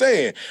she was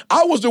saying.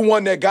 I was the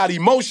one that got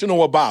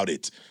emotional about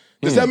it.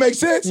 Does that make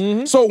sense?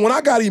 Mm-hmm. So when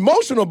I got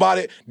emotional about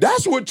it,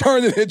 that's what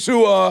turned it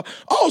into,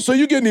 so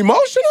you getting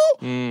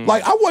emotional?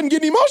 Like, I wasn't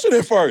getting emotional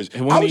at first.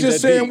 I was just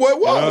saying what it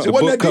was. It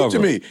wasn't that deep to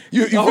me.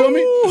 You feel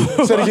me?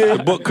 Say it again.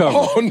 The book cover.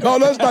 Oh, no,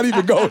 let's not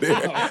even go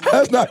there.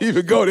 Let's not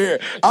even go there.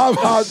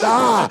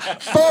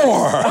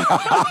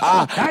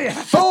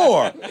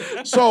 Thor.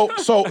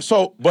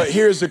 So, but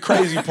here's the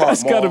crazy part,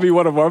 That's got to be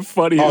one of our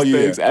funniest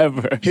things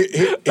ever.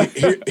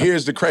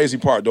 Here's the crazy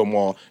part, though,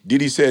 Ma.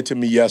 Dee said to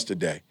me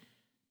yesterday,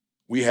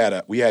 we had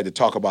to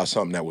talk about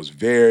something that was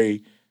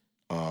very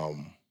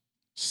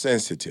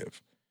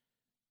sensitive,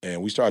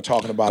 and we started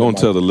talking about. Don't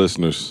tell the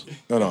listeners.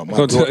 No.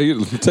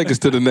 Take us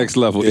to the next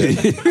level.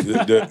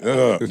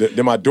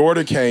 Then my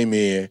daughter came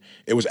in.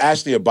 It was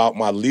actually about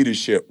my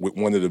leadership with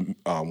one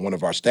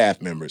of our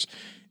staff members,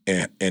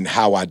 and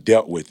how I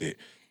dealt with it.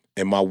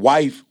 And my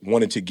wife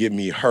wanted to give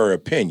me her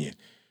opinion,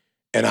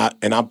 and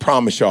I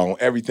promise y'all, on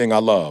everything I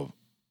love,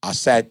 I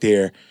sat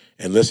there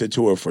and listened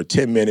to her for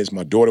 10 minutes.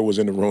 My daughter was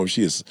in the room.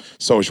 She is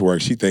social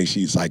work. She thinks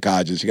she's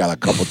psychologist. She got a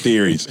couple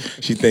theories.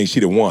 She thinks she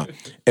the one.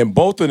 And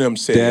both of them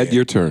said, Dad,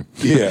 your turn.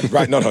 Yeah,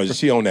 right. No,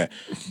 she on that.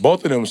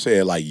 Both of them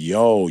said, like,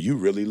 yo, you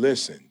really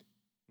listened.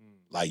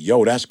 Like,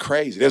 yo, that's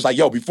crazy. There's like,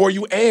 yo, before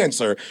you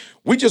answer,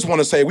 we just want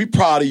to say we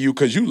proud of you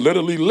because you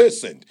literally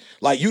listened.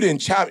 Like, you didn't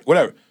chop,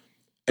 whatever.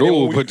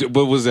 Oh,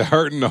 but was it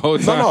hurting the whole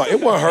time? No, it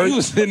wasn't hurting. He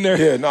was sitting there.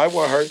 Yeah, no, it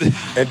wasn't hurting.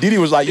 And Dee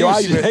was like, yo,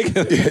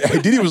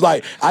 Dee was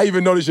like, I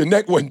even noticed your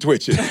neck wasn't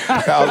twitching.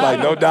 I was like,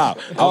 no doubt.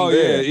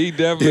 Yeah, he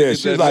definitely. Yeah,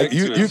 she's like,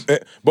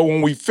 but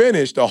when we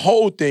finished the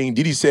whole thing,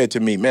 Dee said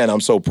to me, man,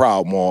 I'm so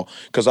proud, Ma,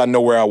 because I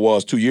know where I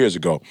was 2 years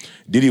ago.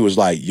 Dee was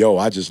like, yo,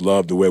 I just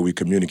love the way we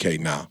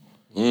communicate now.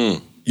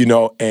 You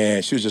know,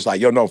 and she was just like,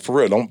 yo, no, for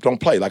real,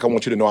 don't play. Like, I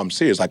want you to know I'm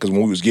serious. Like, because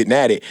when we was getting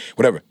at it,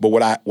 whatever. But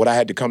what I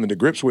had to come to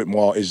grips with,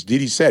 Ma, is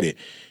Dee said it.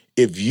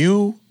 If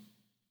you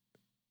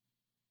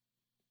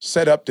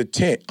set up the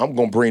tent, I'm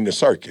going to bring the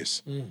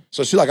circus.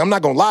 So she's like, I'm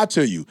not going to lie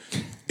to you.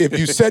 If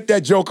you set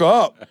that joker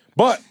up.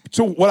 But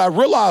to what I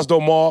realized,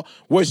 though, Ma,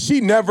 was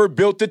she never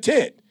built the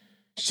tent.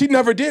 She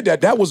never did that.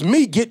 That was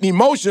me getting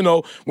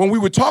emotional when we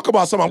would talk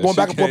about something. I'm going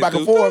back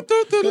and forth.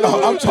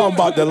 I'm talking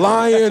about the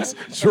lions,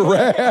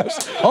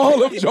 giraffes, all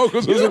them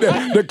jokers was in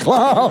there, the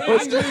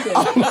clowns.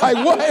 I'm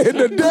like, what in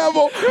the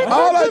devil?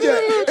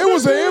 It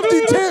was an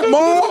empty tent,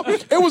 Ma.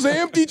 It was an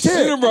empty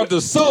tent. She brought the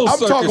Soul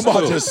Circus. I'm talking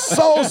about the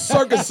Soul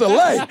Circus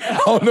Soleil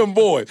on them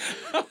boys.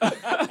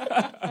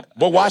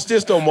 But watch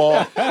this though,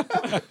 Ma.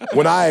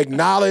 When I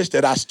acknowledged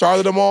that I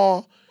started them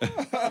all,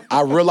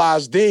 I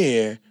realized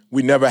then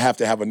we never have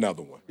to have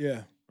another one.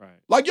 Yeah. Right.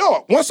 Like,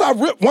 yo,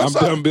 I'm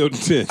done building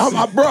tents.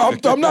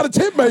 I'm not a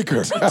tent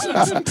maker.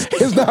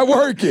 It's not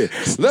working.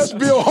 Let's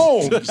build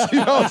homes. You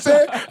know what I'm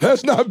saying?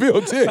 Let's not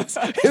build tents.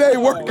 It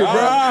ain't working, bro.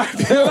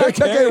 I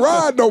can't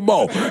ride no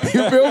more.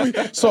 You feel me?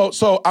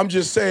 So I'm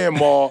just saying,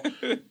 Ma,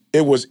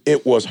 it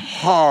was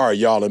hard,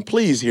 y'all. And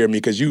please hear me,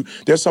 because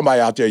there's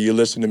somebody out there, you're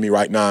listening to me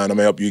right now, and I'm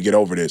gonna help you get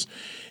over this.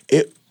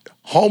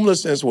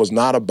 Homelessness was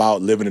not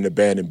about living in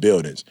abandoned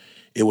buildings.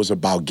 It was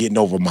about getting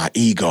over my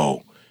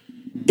ego.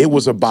 It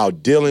was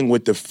about dealing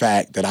with the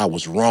fact that I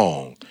was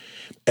wrong.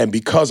 And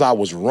because I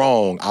was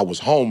wrong, I was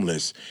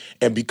homeless.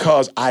 And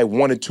because I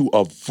wanted to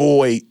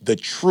avoid the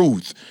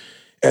truth,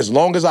 as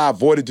long as I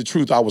avoided the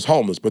truth, I was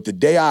homeless. But the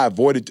day I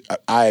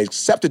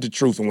accepted the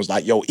truth and was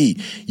like, yo, E,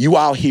 you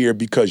out here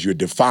because you're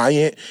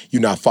defiant,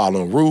 you're not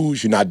following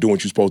rules, you're not doing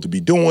what you're supposed to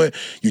be doing,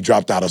 you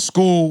dropped out of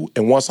school.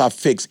 And once I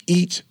fixed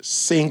each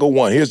single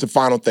one, here's the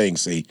final thing,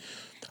 see.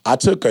 I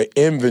took an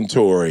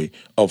inventory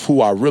of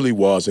who I really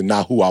was and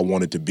not who I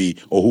wanted to be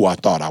or who I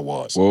thought I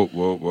was.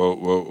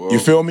 Whoa. You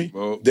feel me?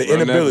 The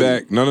inability.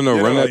 That back. No,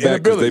 run that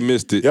back because they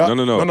missed it. Yep.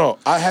 No.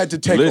 I had to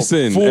take a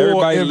full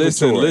everybody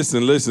inventory.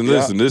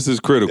 listen. This is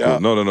critical. Yeah.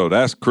 No,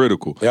 that's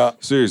critical. Yeah.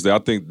 Seriously, I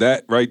think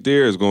that right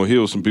there is going to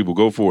heal some people.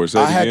 Go for it.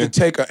 I had to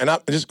take and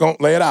I'm just going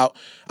to lay it out.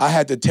 I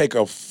had to take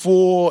a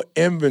full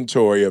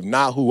inventory of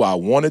not who I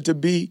wanted to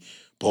be,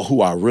 but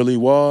who I really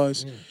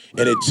was.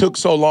 And it took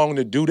so long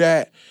to do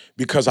that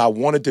because I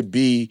wanted to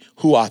be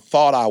who I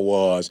thought I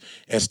was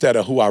instead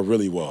of who I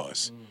really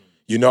was.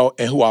 You know,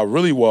 and who I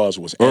really was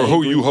or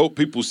who you hope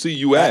people see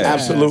you as.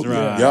 Absolutely.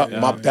 Right.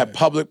 Yep. That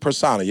public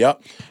persona.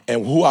 Yep.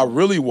 And who I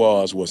really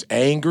was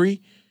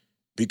angry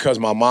because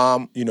my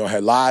mom,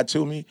 had lied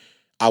to me.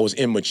 I was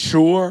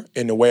immature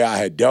in the way I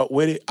had dealt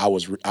with it. I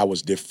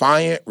was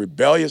defiant,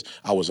 rebellious.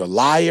 I was a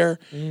liar.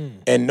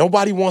 And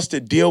nobody wants to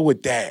deal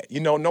with that.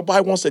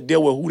 Nobody wants to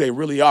deal with who they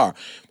really are.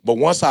 But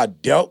once I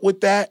dealt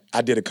with that,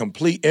 I did a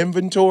complete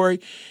inventory.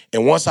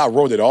 And once I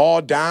wrote it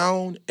all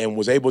down and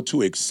was able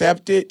to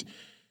accept it,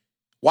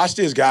 watch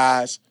this,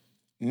 guys.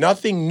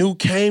 Nothing new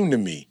came to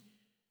me.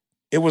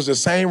 It was the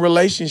same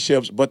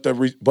relationships, but the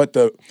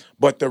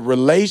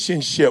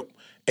relationship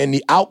and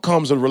the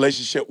outcomes of the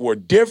relationship were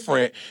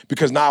different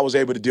because now I was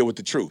able to deal with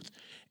the truth.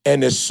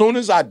 And as soon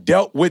as I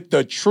dealt with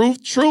the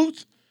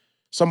truth,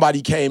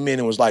 somebody came in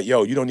and was like,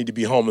 yo, you don't need to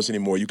be homeless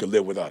anymore. You can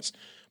live with us.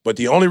 But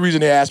the only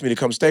reason they asked me to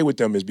come stay with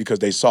them is because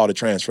they saw the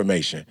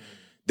transformation.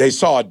 They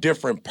saw a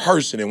different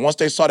person. And once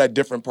they saw that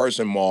different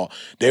person, Ma,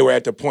 they were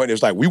at the point, it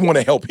was like, we want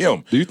to help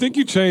him. Do you think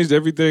you changed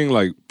everything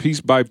like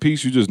piece by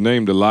piece? You just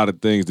named a lot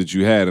of things that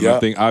you had. And I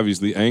think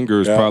obviously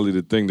anger is probably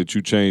the thing that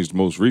you changed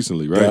most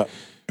recently, right? Yeah.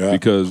 Yeah.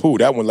 Because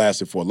that one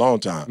lasted for a long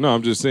time. No,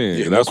 I'm just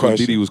saying. That's when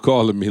Didi was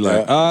calling me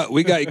like,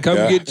 we got to come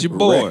get your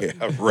boy.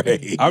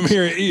 Ray. I'm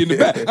hearing E in the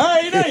back.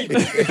 Hey,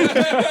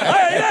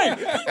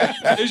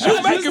 it's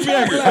you making me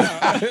angry.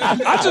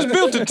 I just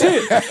built a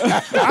tent.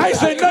 I ain't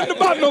say nothing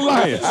about no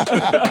lions.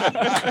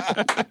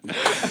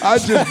 I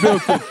just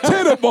built a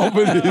tent up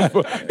over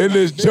in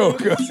this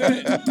joker.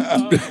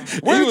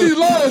 Where did these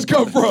lions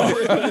come from?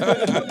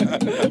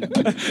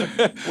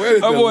 Where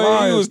did the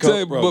lions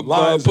come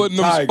from? Putting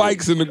them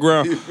spikes in the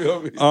ground.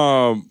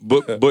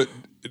 But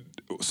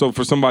so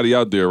for somebody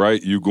out there, right,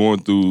 you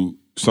going through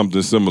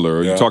something similar,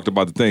 or you talked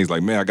about the things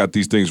like, man, I got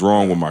these things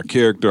wrong with my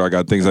character, I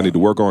got things I need to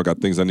work on, I got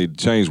things I need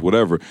to change,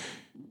 whatever.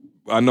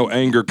 I know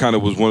anger kind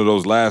of was one of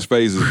those last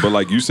phases, but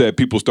like you said,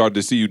 people started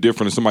to see you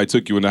different and somebody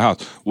took you in the house.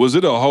 Was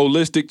it a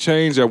holistic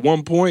change at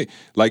one point?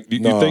 Like, you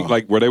think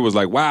like where they was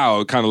like,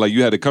 wow, kind of like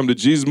you had to come to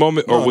Jesus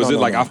moment? Or was it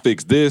like, I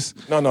fixed this,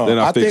 then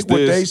I fixed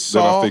this,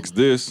 then I fixed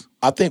this?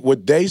 I think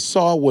what they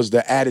saw was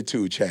the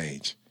attitude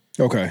change.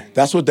 Okay.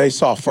 That's what they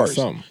saw first.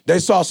 They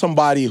saw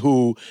somebody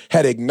who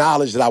had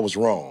acknowledged that I was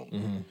wrong.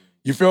 Mm-hmm.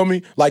 You feel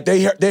me? Like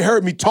they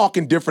heard me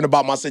talking different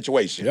about my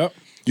situation. Yep.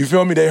 You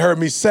feel me? They heard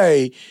me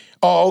say,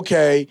 oh,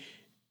 okay,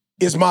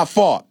 it's my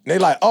fault. And they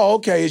like, oh,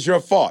 okay, it's your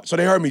fault. So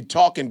they heard me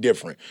talking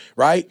different,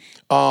 right?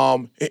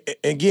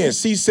 Again,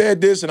 C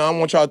said this, and I don't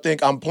want y'all to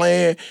think I'm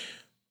playing.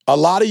 A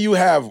lot of you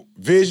have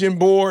vision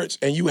boards,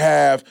 and you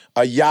have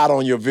a yacht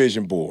on your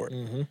vision board.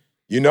 Mm-hmm.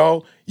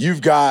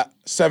 You've got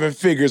 7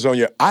 figures on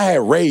I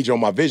had rage on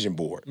my vision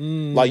board.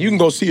 Like, you can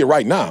go see it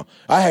right now.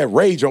 I had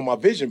rage on my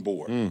vision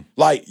board.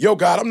 Like, yo,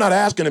 God, I'm not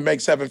asking to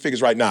make 7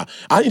 figures right now.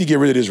 I need to get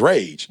rid of this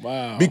rage.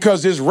 Wow.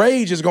 Because this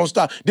rage is going to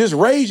stop. This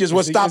rage is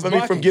what's stopping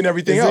me from getting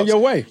everything else. It's in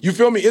your way. You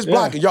feel me? It's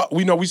blocking. Y'all,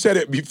 we said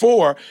it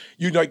before.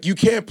 You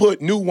can't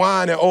put new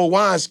wine in old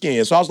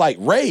wineskin. So I was like,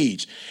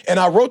 rage. And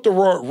I wrote the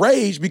word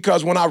rage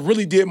because when I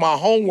really did my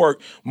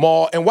homework,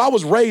 Maul, and why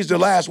was rage the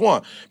last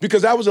one?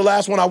 Because that was the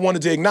last one I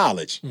wanted to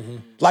acknowledge.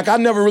 Like, I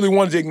never really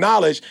wanted to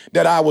acknowledge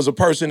that I was a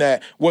person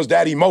that was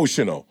that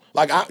emotional.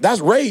 Like, that's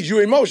rage.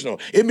 You're emotional.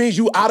 It means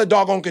you out of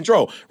doggone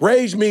control.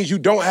 Rage means you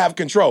don't have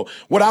control.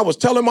 What I was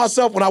telling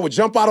myself when I would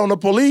jump out on the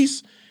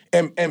police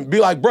and be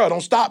like, bro,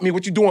 don't stop me.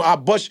 What you doing? I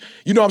bust.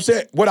 You know what I'm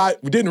saying? What I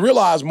didn't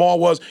realize, Maul,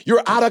 was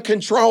you're out of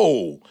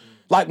control.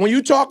 Like, when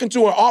you're talking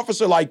to an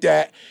officer like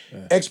that,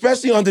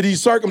 especially under these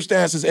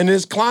circumstances in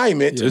this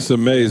climate. It's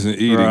amazing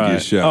E to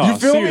get shot. You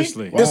feel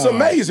seriously. me? It's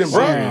amazing,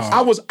 bro. Seriously.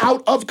 I was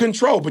out of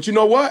control. But you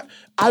know what?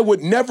 I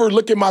would never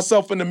look at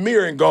myself in the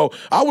mirror and go,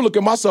 I would look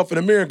at myself in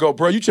the mirror and go,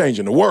 bro, you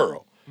changing the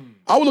world.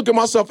 I would look at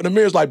myself in the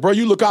mirror like, bro,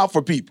 you look out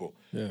for people.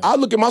 I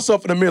look at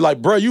myself in the mirror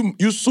like, bro,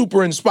 you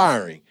super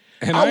inspiring.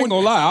 And I ain't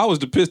gonna lie, I was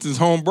the Pistons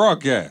home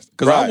broadcast.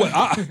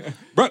 Because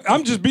bro,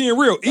 I'm just being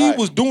real. E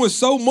was doing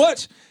so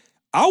much,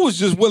 I was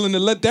just willing to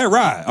let that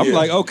ride. I'm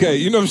like, okay,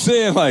 you know what I'm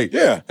saying? Like,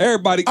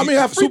 everybody. I mean,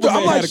 have free throws.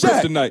 I'm like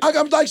Shaq.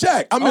 I'm like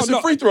Shaq. I'm missing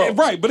free throws.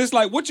 Right, but it's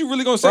like, what you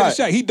really gonna say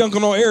to Shaq? He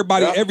dunking on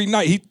everybody every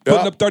night. He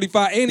putting up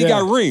 35 and he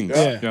got rings.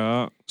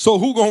 So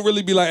who gonna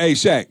really be like, hey,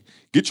 Shaq,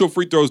 get your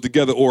free throws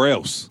together or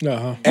else. You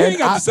ain't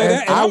got to say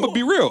that. And I'm going to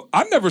be real.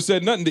 I never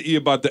said nothing to E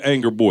about the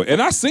anger boy.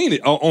 And I seen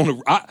it on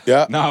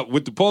the... Now,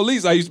 with the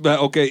police, I used to be like,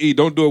 okay, E,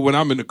 don't do it when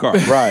I'm in the car.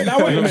 Right.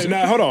 Now, wait a minute.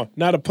 Now, hold on.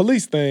 Now, the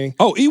police thing.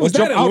 Oh, E was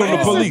jumping out on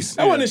the police.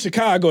 That wasn't in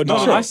Chicago. No,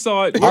 I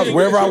saw it. I was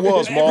wherever I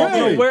was, Mark.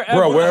 Really?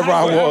 Wherever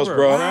I was,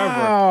 bro.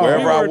 Wow.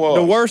 Wherever I was.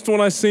 The worst one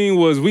I seen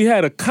was we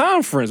had a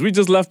conference. We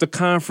just left a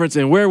conference,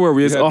 and where were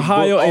we? It's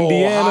Ohio,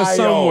 Indiana,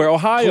 somewhere.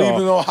 Ohio.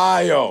 Cleveland,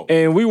 Ohio.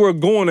 And we were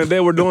going, and they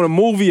were doing a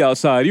movie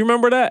outside. You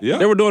remember that? Yeah.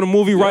 They were doing a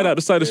movie right out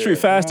the side of the street,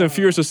 Fast and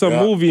Furious or some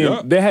movie,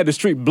 and they had the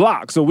street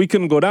blocked, so we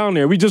couldn't go down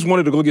there. We just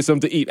wanted to go get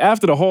something to eat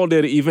after the whole day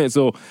of the event.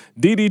 So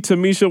Didi,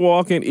 Tamisha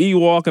walking, E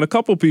walking, a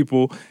couple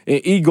people,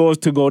 and E goes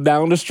to go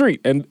down the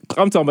street. And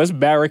I'm talking about it's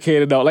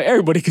barricaded out. Like,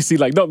 everybody can see,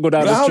 like, don't go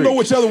down the street. I don't know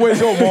which other way to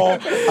go, Maul.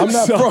 I'm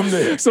not from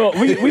there. So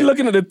we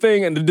looking at the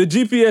thing, and the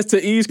GPS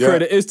to E's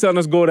credit is telling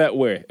us go that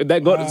way.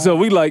 So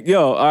we like,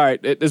 yo, all right,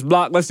 it's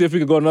blocked. Let's see if we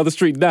can go another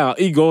street down.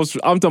 I'm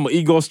talking about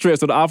E goes straight.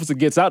 So the officer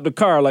gets out the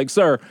car like,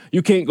 sir,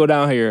 you can't go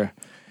down here.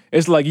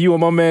 It's like you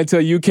and my man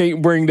tell you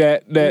can't bring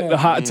the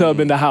hot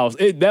tub in the house.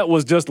 That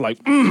was just like,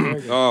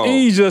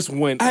 he just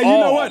went off. You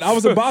know what? I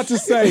was about to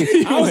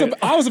say,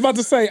 I was about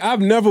to say,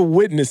 I've never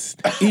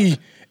witnessed E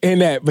in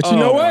that. But you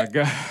know what?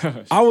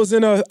 I was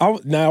on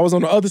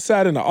the other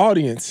side in the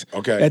audience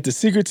at the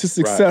Secret to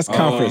Success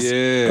conference.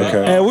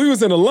 And we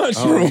was in the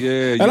lunchroom.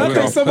 And I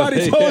think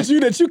somebody told you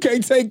that you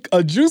can't take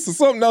a juice or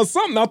something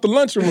out the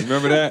lunchroom.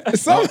 Remember that?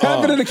 Something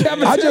happened in the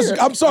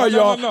cafeteria. I'm sorry,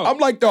 y'all. No. I'm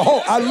like the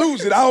whole, I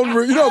lose it. I don't,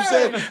 you know what I'm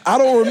saying? I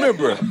don't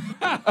remember.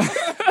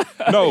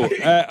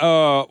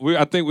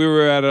 I think we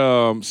were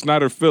at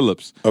Snyder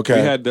Phillips. Okay.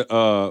 We had the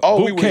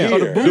boot camp.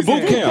 The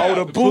boot camp. Oh,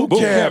 the boot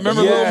camp.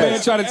 Remember little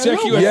man trying to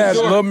check you at the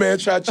door? Little man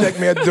tried to check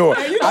me at the door.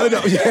 I don't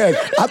know.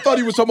 Yes, I thought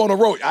he was something on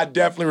the road. I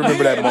definitely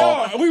remember that,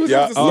 Maul. We was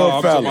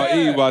little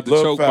fella. About to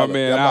choke my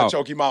man out.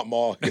 Choke him out,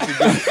 Maul.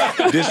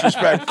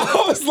 Disrespectful.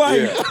 I was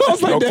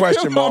like, no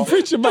question, Maul.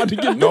 Preacher about to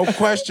get no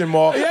question,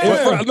 Maul.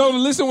 No,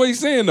 listen what he's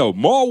saying though.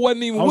 Maul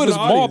wasn't even with us.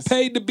 Maul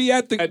paid to be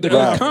at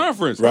the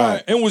conference,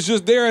 and was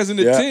just there as an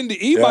attendee.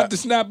 He about to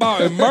snap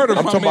out and murder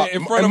my man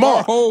in front of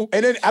our whole.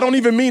 And then I don't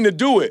even mean to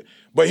do it,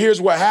 but here's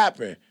what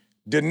happened: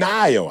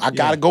 denial. I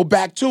got to go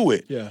back to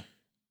it. Yeah.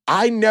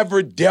 I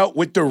never dealt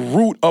with the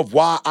root of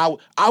why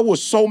I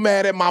was so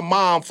mad at my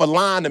mom for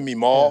lying to me,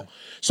 Maul. Yeah.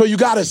 So you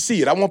got to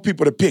see it. I want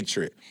people to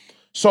picture it.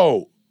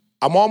 So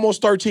I'm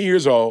almost 13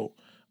 years old.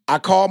 I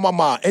call my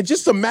mom. And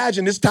just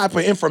imagine this type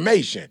of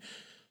information.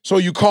 So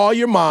you call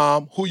your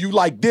mom, who you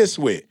like this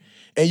with,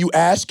 and you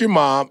ask your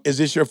mom, is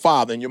this your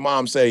father? And your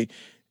mom say,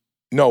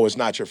 no, it's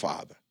not your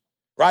father.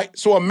 Right?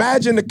 So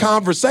imagine the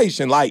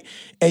conversation, like,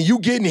 and you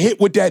getting hit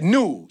with that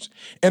news.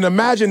 And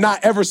imagine not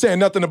ever saying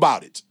nothing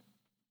about it.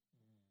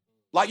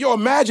 Like, yo,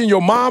 imagine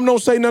your mom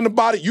don't say nothing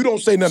about it. You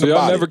don't say nothing about it.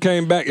 So y'all never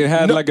came back and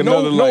had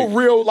another no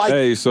real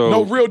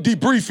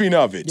debriefing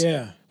of it.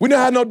 Yeah. We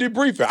never had no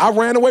debriefing. I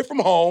ran away from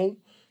home.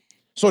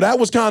 So that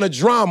was kind of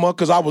drama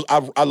because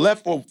I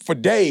left for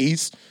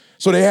days.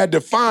 So they had to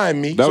find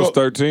me. That was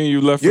 13,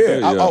 you left for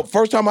days?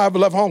 First time I ever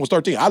left home was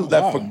 13. I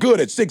left for good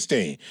at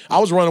 16. I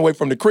was running away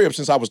from the crib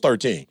since I was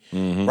 13,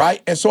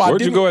 right? And so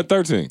Where'd you go at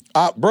 13?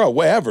 Bro,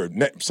 wherever.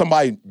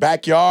 Somebody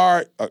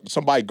backyard,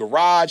 somebody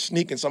garage,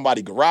 sneaking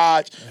somebody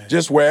garage,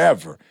 just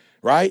wherever,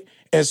 right?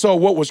 And so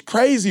what was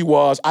crazy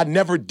was I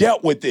never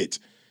dealt with it.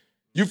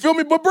 You feel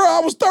me? But bro, I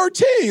was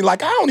 13.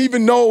 Like, I don't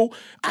even know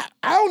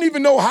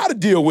how to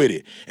deal with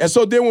it. And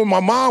so then when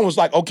my mom was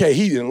like, okay,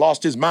 he done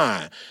lost his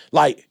mind.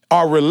 Like,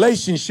 our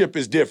relationship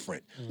is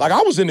different. Like,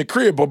 I was in the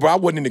crib, but bro, I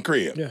wasn't in the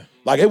crib. Yeah.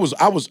 Like, I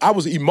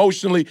was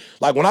emotionally,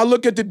 like when I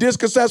look at the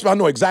DISC assessment, I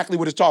know exactly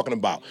what it's talking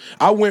about.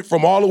 I went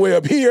from all the way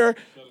up here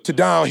to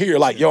down here,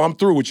 like, yo, I'm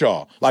through with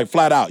y'all. Like,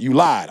 flat out, you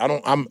lied.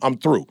 I'm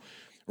through.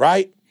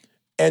 Right?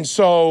 And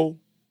so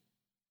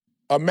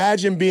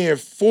imagine being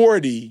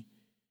 40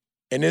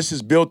 and this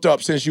is built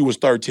up since you was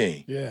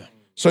 13. Yeah.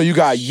 So you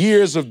got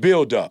years of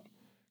build up,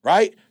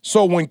 right?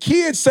 So when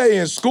kids say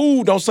in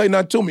school, don't say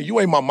nothing to me, you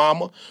ain't my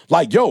mama.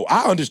 Like, yo,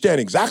 I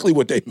understand exactly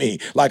what they mean.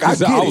 Like, I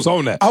was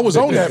on that. I was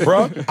on that,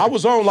 bro. I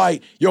was on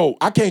like, yo,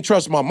 I can't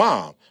trust my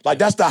mom. Like,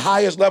 that's the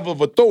highest level of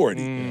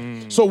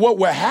authority. So what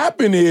would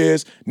happen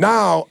is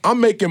now I'm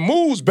making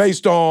moves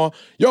based on,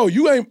 yo,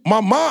 you ain't, my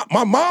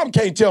mom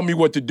can't tell me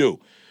what to do.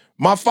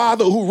 My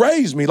father who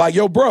raised me, like,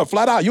 yo, bro,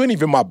 flat out, you ain't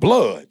even my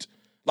blood.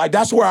 Like,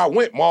 that's where I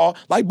went, Ma.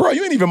 Like, bro,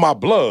 you ain't even my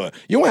blood.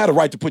 You don't have the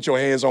right to put your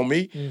hands on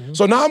me.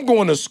 So now I'm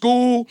going to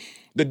school,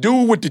 the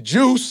dude with the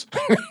juice,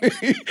 you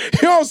know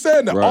what I'm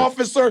saying? The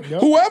officer,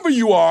 whoever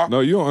you are. No,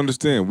 you don't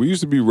understand. We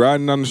used to be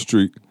riding down the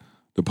street.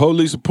 The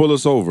police would pull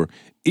us over.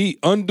 He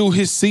undo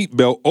his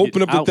seatbelt,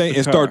 open up the thing,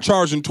 and start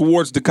charging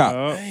towards the cop.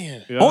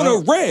 On a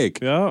reg.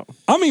 Yeah.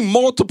 I mean,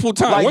 multiple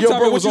times. Like, one yo, time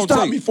bro, it what was you on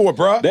stopped tape. me for,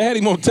 bro? They had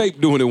him on tape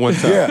doing it one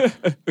time.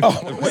 Yeah.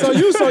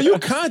 So you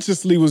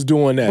consciously was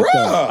doing that,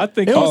 Bruh. I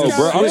think Oh,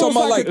 bro, I'm talking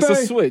about like it's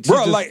a switch.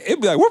 Bro, like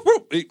it'd be like whoop,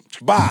 whoop,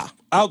 Bye.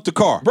 out the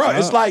car. Bro,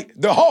 it's like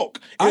the Hulk.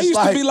 I It's used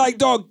like, to be like,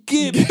 dog,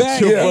 get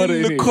back your in butt the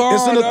in here. car.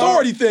 it's an dog.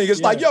 authority thing.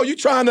 It's like, yo, you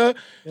trying to,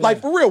 like,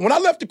 for real. When I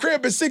left the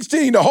crib at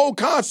 16, the whole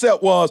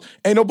concept was,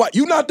 ain't nobody,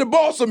 you not the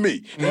boss of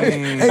me.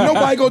 Ain't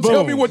nobody gonna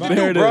tell me what to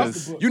There do, it bro.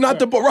 is. You're not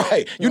the,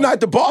 right. You're not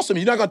the boss of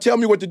me. You're not gonna tell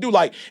me what to do.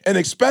 Like, and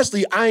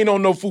especially, I ain't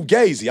on no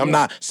fugazi. I'm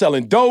not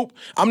selling dope.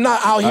 I'm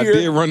not out I here.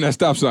 did run that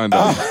stop sign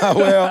though.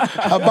 Well,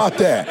 how about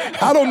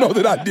that? I don't know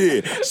that I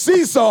did.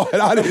 C saw it,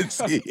 I didn't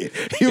see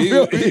it. You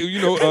feel me?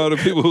 You know, the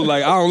people who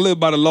like, I don't live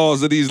by the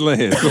laws of these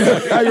lands.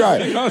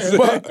 Right.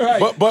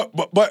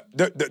 But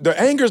the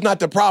anger's not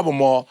the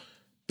problem, all.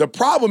 The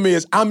problem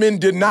is I'm in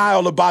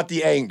denial about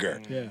the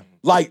anger. Yeah.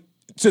 Like,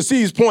 to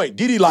C's point,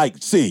 Didi like,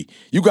 C,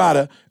 you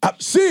gotta,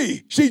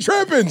 C, she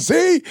tripping,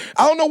 C.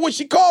 I don't know what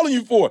she calling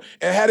you for.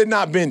 And had it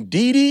not been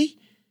Didi,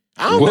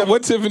 I don't know.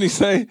 What Tiffany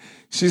say?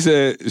 She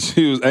said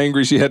she was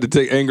angry. She had to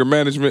take anger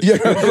management. Yeah,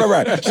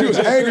 right. She was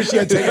angry. She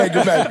had to take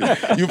anger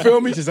management. You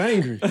feel me? Just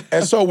angry.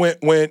 And so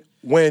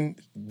when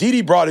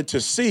Didi brought it to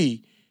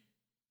C,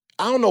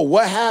 I don't know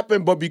what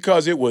happened, but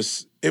because it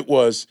was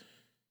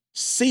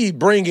C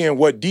bringing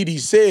what Didi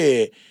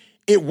said,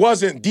 it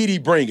wasn't Didi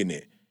bringing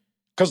it.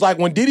 Because, like,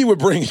 when Didi would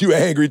bring you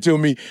angry to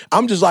me,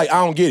 I'm just like,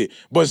 I don't get it.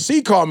 But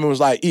C called me and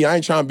was like, E, I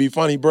ain't trying to be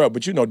funny, bro,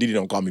 but you know Didi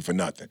don't call me for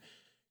nothing.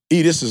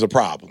 E, this is a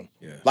problem.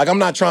 Yeah. Like, I'm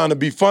not trying to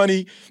be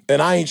funny,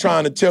 and I ain't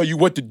trying to tell you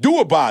what to do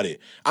about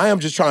it. I am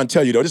just trying to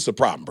tell you, though, this is a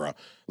problem, bro.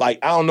 Like,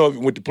 I don't know if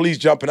with the police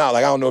jumping out,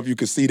 like, I don't know if you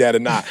can see that or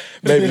not.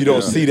 Maybe you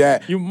don't see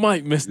that. You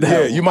might miss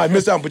that. Yeah, you might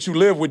miss out, but you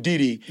live with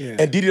Didi,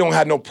 and Didi don't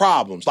have no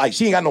problems. Like,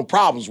 she ain't got no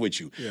problems with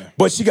you,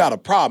 but she got a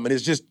problem, and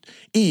it's just,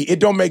 E, it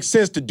don't make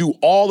sense to do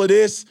all of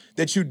this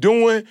that you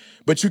doing,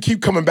 but you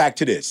keep coming back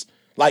to this.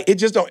 Like, it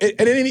just don't,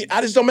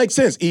 I just don't make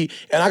sense, E.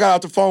 And I got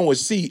off the phone with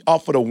C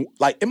off of the,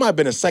 like, it might have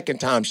been the second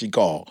time she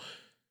called.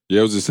 Yeah,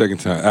 it was the second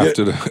time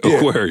after the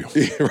aquarium.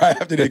 Yeah, right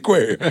after the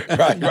aquarium.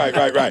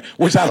 Right.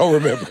 Which I don't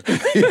remember.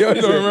 You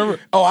don't remember?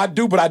 Oh, I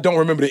do, but I don't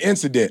remember the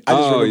incident. I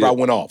just remember I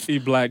went off. He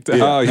blacked out.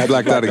 Oh, he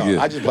blacked out again.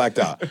 I just blacked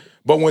out.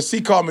 But when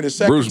C called me the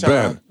second Bruce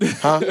time,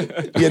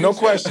 yeah, no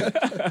question.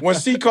 When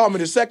C called me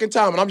the second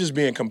time, and I'm just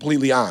being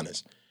completely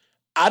honest,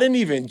 I didn't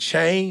even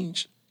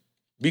change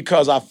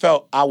because I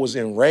felt I was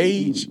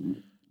enraged.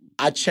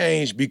 I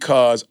changed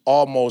because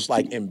almost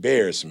like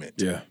embarrassment.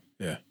 Yeah.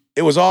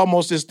 It was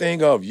almost this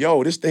thing of,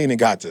 yo, this thing done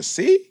got to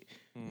see?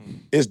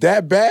 Is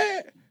that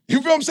bad?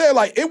 You feel what I'm saying?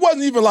 Like, it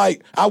wasn't even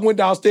like I went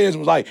downstairs and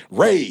was like,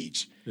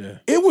 rage. Yeah.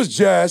 It was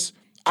just,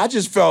 I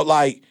just felt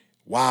like,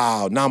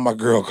 wow, now my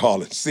girl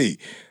calling C.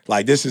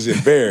 Like, this is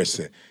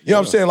embarrassing. You know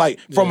what I'm saying? Like,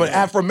 from an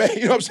affirmation,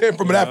 you know what I'm saying?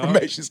 From an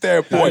affirmation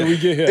standpoint. How did we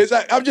get here? It's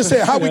like, I'm just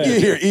saying, how we get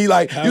here, E?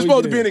 Like, you're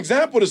supposed to be an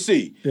example to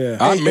C. Yeah.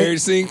 I'm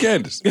married seeing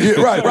Candace. Yeah,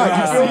 right.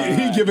 You feel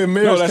me? He giving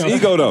marriage. No, that's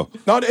ego though.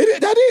 No,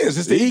 that is.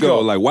 It's the ego.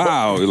 Like,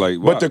 wow. Like,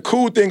 wow. But the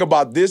cool thing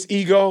about this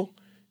ego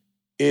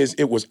is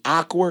it was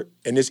awkward,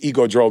 and this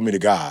ego drove me to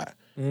God.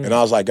 And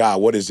I was like, God,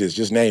 what is this?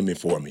 Just name it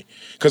for me.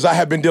 Because I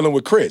had been dealing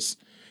with Chris,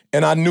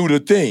 and I knew the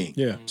thing.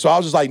 Yeah. So I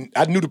was just like,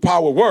 I knew the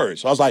power of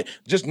words. So I was like,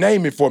 just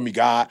name it for me,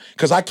 God,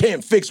 because I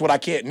can't fix what I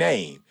can't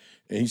name.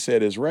 And he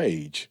said, it's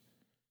rage.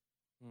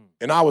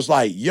 And I was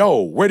like,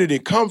 yo, where did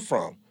it come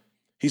from?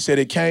 He said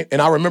it came,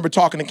 and I remember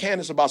talking to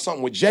Candace about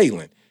something with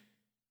Jalen.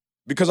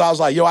 Because I was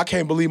like, yo, I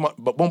can't believe my,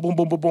 but boom, boom,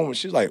 boom, boom, boom. And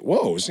she's like,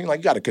 whoa, it seems like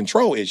you got a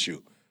control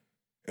issue.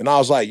 And I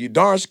was like, you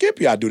darn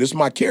skippy, I do. This is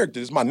my character.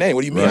 This is my name.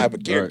 What do you mean I have a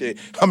character? Right.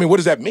 I mean, what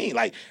does that mean?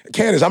 Like,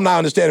 Candace, I'm not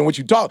understanding what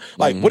you talk.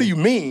 Like, what do you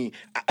mean?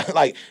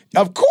 Like,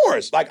 of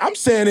course. Like, I'm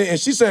saying it, and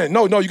she's saying,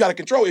 no, you got a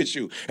control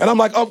issue. And I'm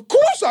like, of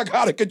course I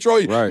got a control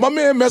issue. Right. My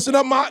man messing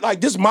up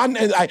this is my,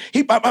 and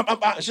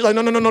she's like,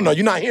 no,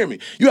 you're not hearing me.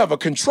 You have a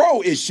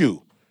control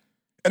issue.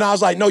 And I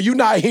was like, no, you're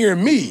not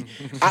hearing me.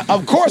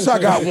 Of course I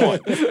got one.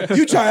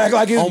 You try to act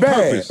like it's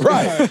bad. Purpose.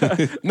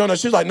 Right. No,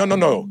 she's like,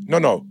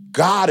 no.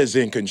 God is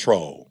in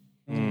control.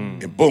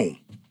 And boom,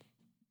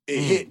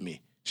 it hit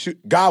me.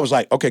 God was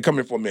like, okay, come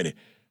here for a minute.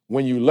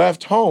 When you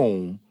left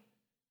home,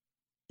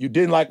 you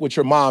didn't like what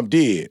your mom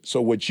did. So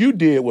what you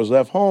did was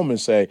left home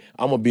and say,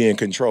 I'm going to be in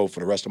control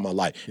for the rest of my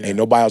life. Yeah. Ain't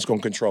nobody else going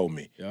to control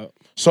me. Yep.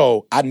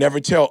 So I never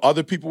tell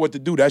other people what to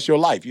do. That's your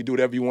life. You do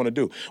whatever you want to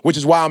do, which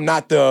is why I'm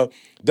not the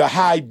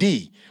high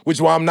D, which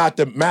is why I'm not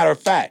the matter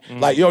of fact.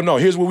 Like, yo, no,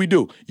 here's what we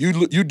do. You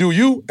do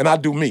you, and I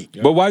do me.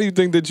 Yep. But why do you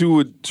think that you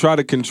would try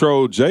to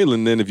control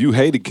Jalen then if you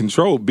hated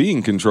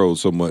being controlled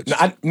so much?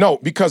 No,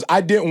 because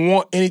I didn't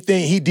want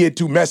anything he did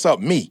to mess up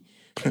me.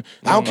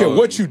 I don't care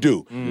what you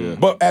do. Yeah.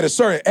 But at a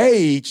certain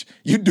age,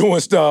 you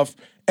doing stuff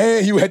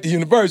and you at the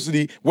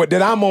university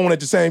that I'm on at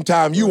the same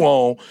time you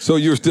on. So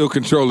you're still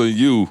controlling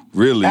you,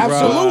 really.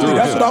 Absolutely. Right.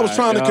 That's what I was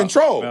trying to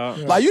control. Yeah.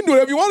 Like, you do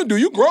whatever you want to do.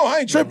 You grow. I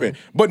ain't tripping.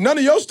 But none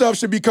of your stuff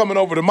should be coming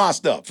over to my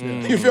stuff.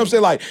 You feel what I'm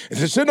saying? Like,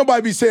 should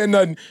nobody be saying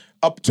nothing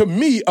up to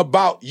me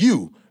about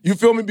you. You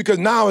feel me? Because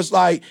now it's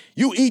like,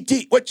 you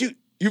E.T.,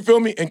 you feel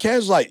me? And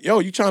Candace was like, yo,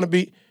 you trying to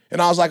be...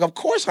 And I was like, of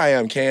course I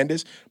am,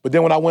 Candace. But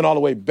then when I went all the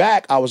way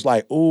back, I was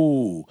like,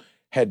 ooh,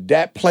 had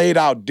that played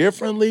out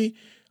differently,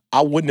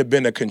 I wouldn't have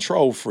been a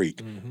control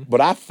freak.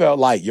 But I felt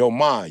like, yo,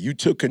 Ma, you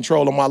took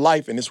control of my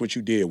life, and this is what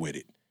you did with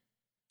it.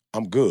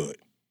 I'm good.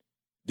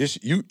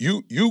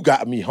 You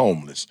got me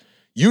homeless.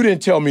 You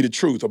didn't tell me the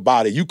truth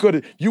about it. You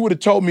would have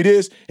told me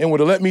this and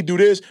would have let me do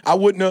this. I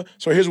wouldn't have.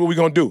 So here's what we're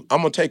going to do.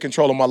 I'm going to take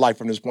control of my life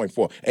from this point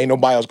forward. Ain't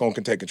nobody else going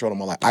to take control of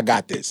my life. I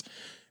got this.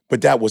 But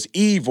that was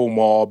evil,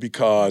 Ma,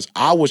 because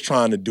I was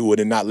trying to do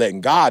it and not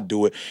letting God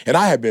do it. And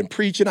I had been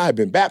preaching, I had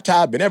been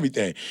baptized, been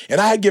everything.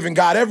 And I had given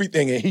God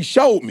everything, and he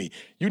showed me.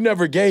 You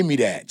never gave me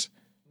that.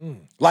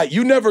 Like,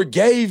 you never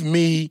gave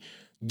me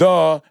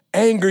the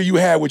anger you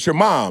had with your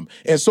mom.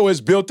 And so it's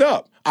built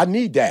up. I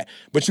need that.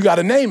 But you got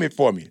to name it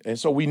for me. And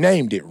so we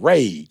named it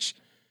Rage.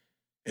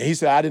 And he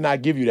said, I did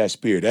not give you that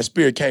spirit. That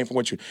spirit came from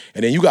what you...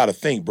 And then you got to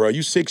think, bro,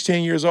 you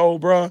 16 years old,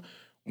 bro.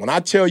 When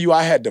I tell you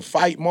I had to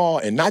fight, Ma,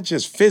 and not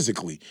just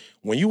physically,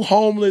 when you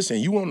homeless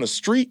and you on the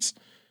streets,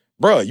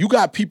 bruh, you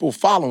got people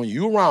following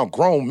you. You around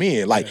grown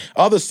men. Like,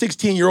 other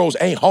 16-year-olds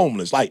ain't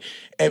homeless. Like,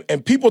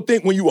 and people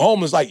think when you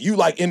homeless, like, you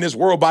like in this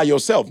world by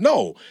yourself.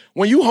 No.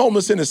 When you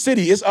homeless in the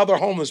city, it's other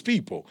homeless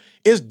people.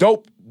 It's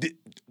dope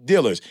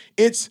dealers.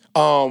 It's,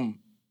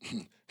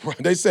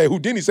 they say,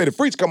 Houdini say the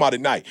freaks come out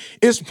at night.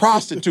 It's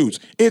prostitutes.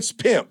 It's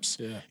pimps.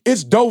 Yeah.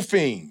 It's dope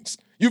fiends.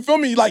 You feel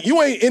me? Like,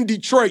 you ain't in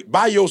Detroit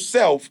by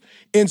yourself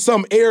in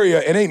some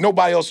area and ain't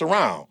nobody else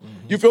around.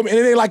 You feel me? And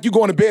it ain't like you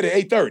going to bed at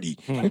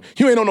 8:30.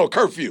 You ain't on no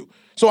curfew.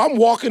 So I'm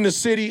walking the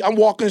city, I'm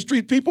walking the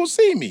street, people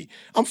see me.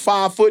 I'm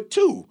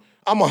 5'2".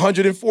 I'm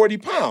 140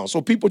 pounds.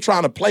 So people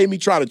trying to play me,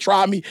 trying to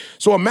try me.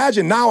 So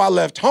imagine now I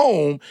left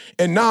home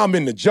and now I'm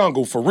in the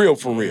jungle for real.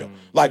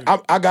 Like,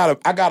 I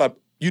gotta,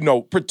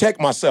 protect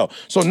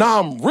myself. So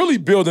now I'm really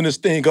building this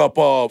thing up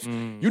of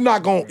you're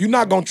not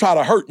gonna try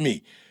to hurt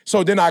me.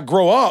 So then I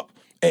grow up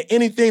and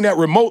anything that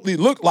remotely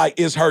looked like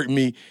is hurting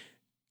me,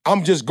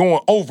 I'm just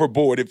going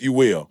overboard, if you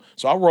will.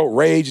 So I wrote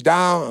Rage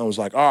down. I was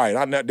like, all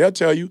right, they'll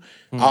tell you.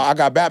 I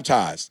got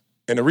baptized.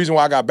 And the reason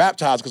why I got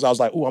baptized because I was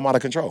like, ooh, I'm out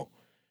of control.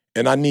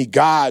 And I need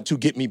God to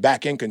get me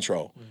back in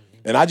control.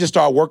 And I just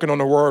started working on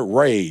the word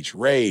rage.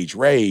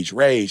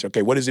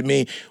 Okay, what does it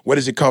mean? Where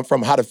does it come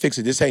from? How to fix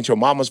it? This ain't your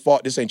mama's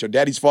fault. This ain't your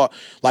daddy's fault.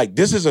 Like,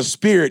 this is a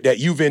spirit that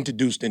you've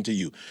introduced into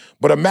you.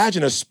 But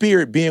imagine a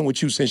spirit being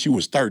with you since you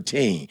was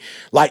 13.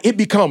 Like, it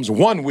becomes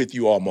one with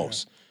you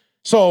almost. Yeah.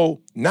 So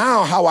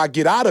now how I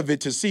get out of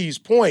it, to C's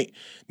point,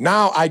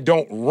 now I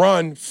don't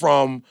run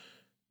from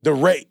the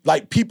rate,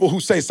 like people who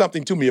say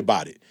something to me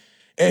about it.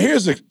 And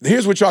here's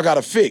what y'all got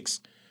to fix.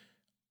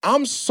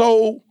 I'm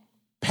so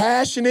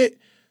passionate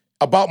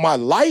about my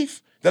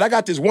life that I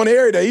got this one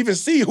area that even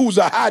see who's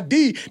a high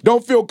D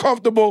don't feel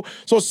comfortable.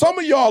 So some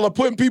of y'all are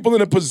putting people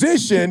in a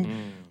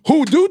position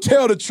who do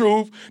tell the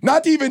truth,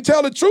 not to even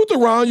tell the truth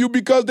around you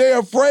because they're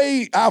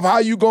afraid of how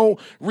you gonna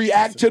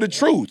react to the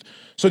truth.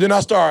 So then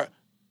I start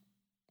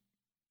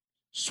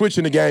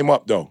switching the game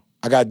up, though.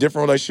 I got a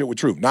different relationship with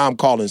truth. Now I'm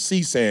calling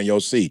C saying, yo,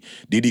 C,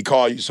 did he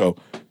call you? So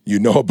you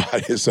know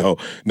about it. So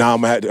now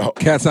I'm going to have to...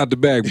 Cat's out the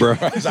bag, bro.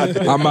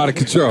 I'm out of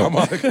control.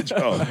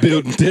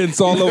 Building tents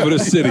all over the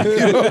city.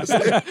 You know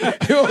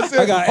what I'm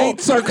saying? I got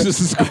 8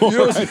 circuses going. You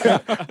know what I'm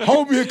saying?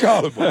 Hold me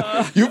accountable.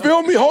 You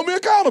feel me? Hold me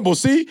accountable,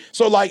 see?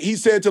 So like he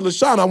said to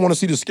LaShawn, I want to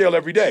see the scale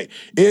every day.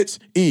 It's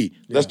E.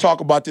 Let's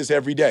talk about this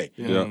every day.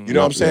 Yeah. You know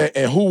what I'm saying?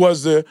 And who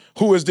was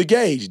the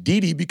gauge? Dee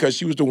Dee, because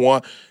she was the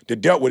one that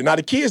dealt with it. Now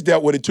the kids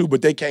dealt with it too,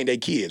 but they can't, they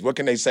kids. What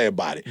can they say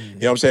about it? You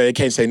know what I'm saying? They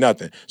can't say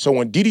nothing. So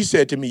when Dee Dee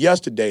said to me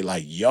yesterday, day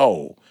like,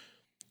 yo,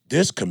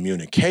 this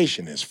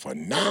communication is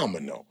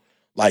phenomenal.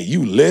 Like,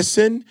 you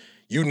listen,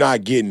 you're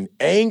not getting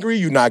angry,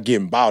 you're not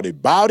getting about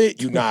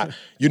it, you're not,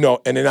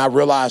 and then I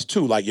realized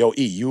too, like, yo,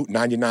 E, you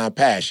 99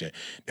 passion.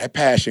 That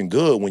passion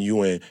good when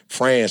you in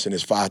France and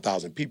there's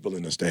 5,000 people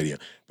in the stadium.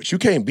 But you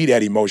can't be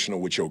that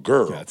emotional with your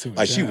girl.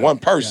 Like, she one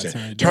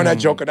person. Turn that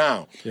joker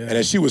down. Yeah. And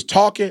as she was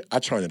talking, I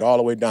turned it all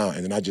the way down.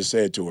 And then I just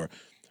said to her,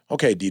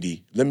 okay,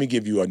 Didi, let me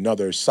give you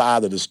another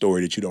side of the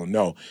story that you don't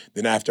know.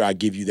 Then after I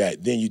give you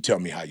that, then you tell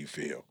me how you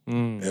feel.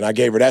 And I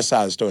gave her that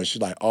side of the story, and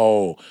she's like,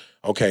 oh,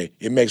 okay,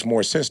 it makes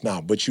more sense now.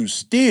 But you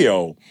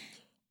still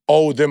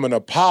owe them an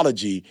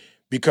apology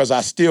because I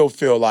still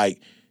feel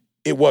like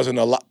it wasn't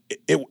a lot.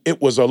 It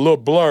was a little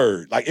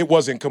blurred. Like, it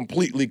wasn't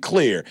completely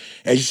clear.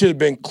 And you should have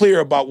been clear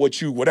about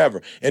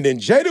whatever. And then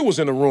Jada was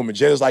in the room, and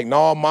Jada's like,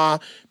 no, Ma,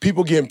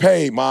 people getting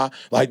paid, Ma.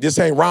 Like, this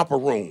ain't romper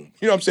room.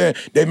 You know what I'm saying?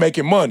 They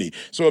making money.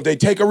 So if they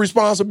take a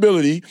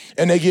responsibility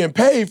and they getting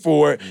paid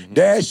for it,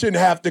 Dad shouldn't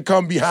have to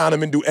come behind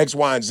them and do X,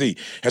 Y, and Z.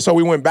 And so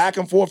we went back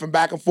and forth.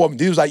 And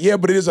he was like, yeah,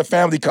 but it is a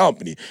family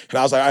company. And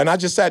I was like, and I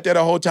just sat there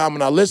the whole time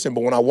and I listened.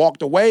 But when I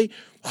walked away,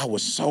 I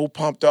was so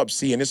pumped up.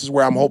 See, and this is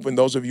where I'm hoping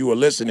those of you who are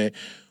listening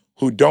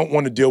who don't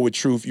want to deal with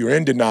truth, you're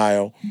in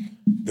denial.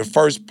 The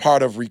first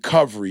part of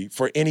recovery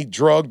for any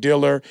drug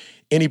dealer,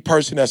 any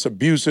person that's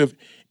abusive,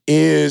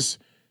 is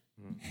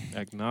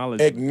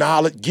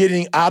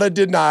getting out of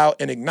denial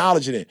and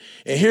acknowledging it.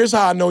 And here's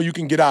how I know you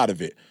can get out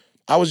of it.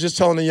 I was just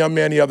telling a young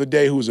man the other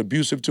day who was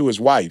abusive to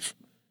his wife.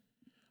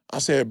 I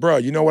said, bro,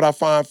 you know what I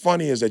find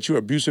funny is that you're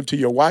abusive to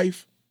your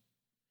wife,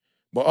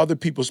 but other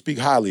people speak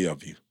highly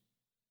of you.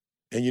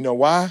 And you know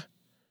why?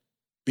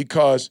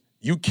 Because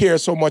you care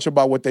so much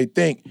about what they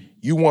think,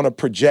 you want to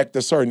project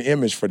a certain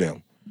image for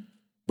them.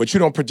 But you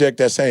don't project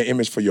that same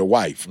image for your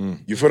wife.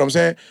 You feel what I'm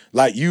saying?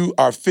 Like, you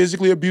are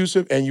physically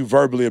abusive and you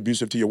verbally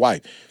abusive to your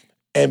wife.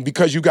 And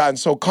because you gotten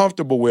so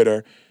comfortable with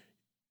her,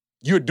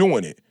 you're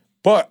doing it.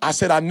 But I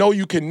said, I know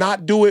you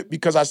cannot do it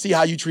because I see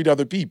how you treat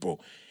other people.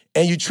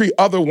 And you treat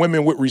other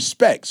women with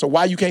respect. So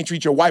why you can't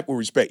treat your wife with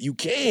respect? You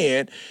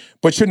can,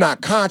 but you're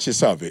not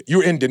conscious of it.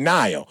 You're in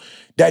denial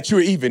that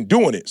you're even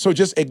doing it. So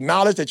just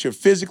acknowledge that you're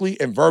physically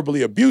and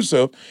verbally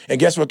abusive, and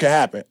guess what can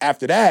happen?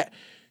 After that,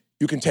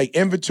 you can take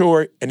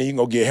inventory, and then you can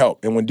go get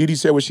help. And when Didi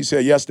said what she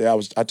said yesterday,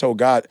 I told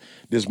God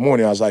this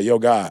morning, I was like, yo,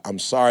 God, I'm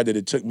sorry that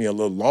it took me a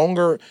little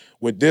longer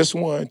with this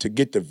one to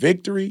get the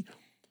victory.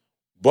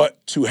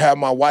 But to have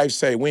my wife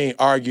say, we ain't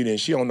argued and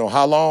she don't know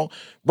how long.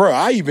 Bro,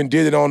 I even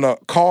did it on a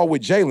call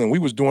with Jalen. We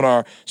was doing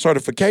our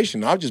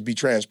certification. I'll just be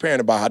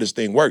transparent about how this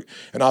thing worked.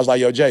 And I was like,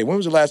 yo, Jay, when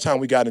was the last time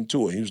we got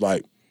into it? He was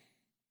like,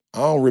 I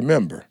don't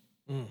remember.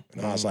 And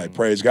I was like,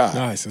 praise God.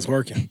 Nice, it's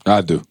working.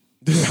 I do.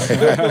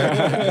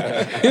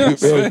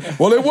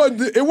 Well, it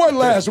wasn't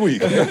last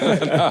week.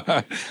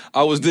 I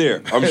was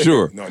there, I'm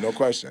sure. No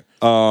question.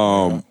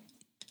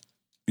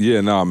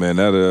 Yeah, nah, man.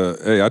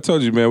 Hey, I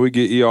told you, man, we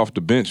get E off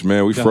the bench,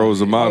 man. We froze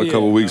him out a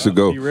couple weeks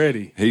ago. He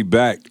ready. He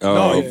back.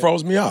 No, he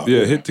froze me out.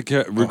 Yeah, hit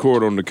the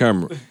record on the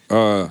camera.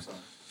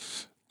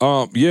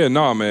 Yeah,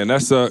 nah, man.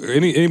 That's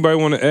anybody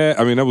want to add?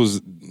 I mean, that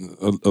was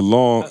a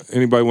long.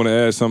 Anybody want to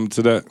add something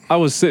to that? I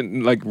was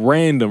sitting like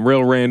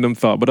real random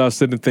thought, but I was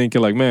sitting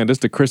thinking like, man, this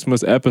is the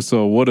Christmas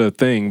episode. What a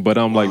thing! But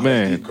I'm like,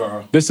 man,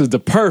 this is the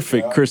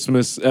perfect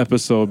Christmas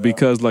episode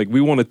because like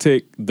we want to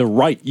take the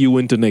right you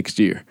into next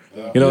year.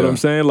 You know what I'm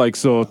saying? Like,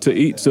 so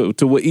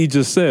to what he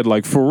just said,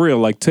 like for real,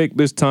 like take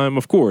this time.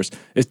 Of course,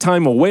 it's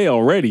time away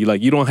already.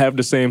 Like you don't have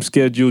the same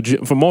schedule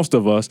for most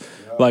of us.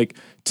 Like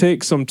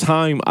take some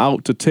time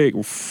out to take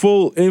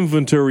full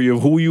inventory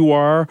of who you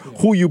are,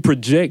 who you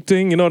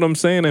projecting. You know what I'm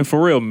saying? And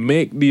for real,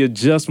 make the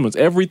adjustments.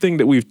 Everything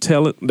that we've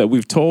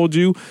told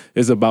you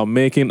is about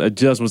making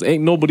adjustments.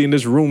 Ain't nobody in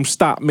this room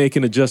stop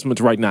making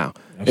adjustments right now.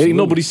 Absolutely. Ain't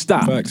nobody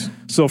stop. Facts.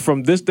 So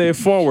from this day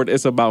forward,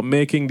 it's about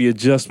making the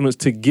adjustments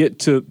to get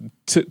to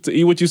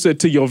what you said,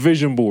 to your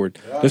vision board.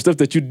 The stuff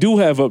that you do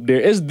have up there,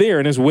 it's there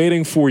and it's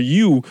waiting for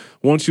you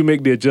once you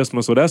make the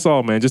adjustment. So that's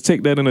all, man. Just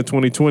take that into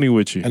 2020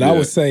 with you. And I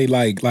would say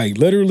like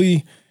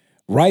literally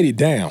write it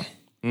down.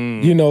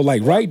 You know,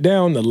 like write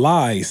down the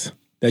lies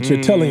that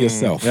you're telling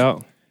yourself. Yeah.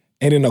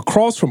 And then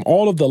across from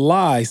all of the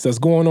lies that's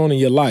going on in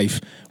your life,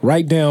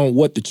 write down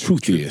what the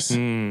truth is.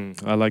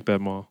 I like that,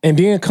 Ma. And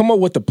then come up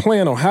with a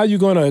plan on how you're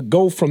going to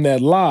go from that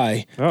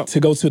lie to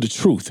go to the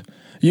truth.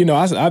 You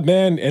know,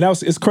 man, and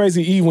it's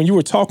crazy, Eve, when you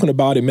were talking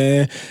about it,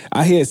 man,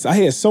 I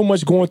had so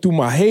much going through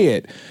my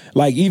head.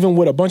 Like even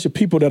with a bunch of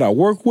people that I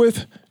work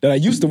with, that I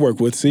used to work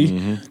with,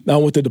 now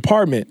with the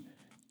department,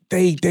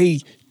 they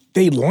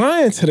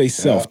lying to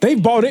themselves. They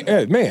bought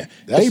it, man.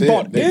 They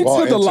bought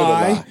into the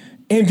lie.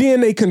 And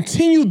then they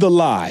continued the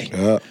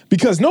lie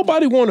because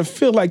nobody want to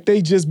feel like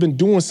they just been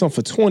doing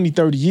something for 20,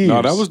 30 years.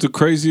 No, that was the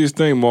craziest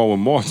thing, Ma. When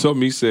Ma told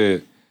me, he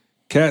said,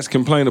 cats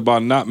complain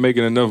about not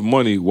making enough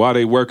money while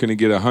they working to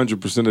get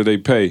 100% of their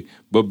pay,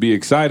 but be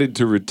excited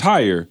to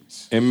retire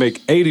and make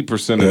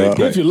 80% of their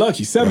pay. If you're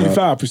lucky,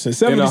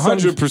 75%. And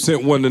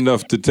 100% wasn't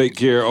enough to take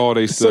care of all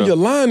their stuff. So you're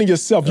lying to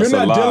yourself. You're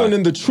not dealing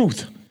in the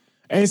truth.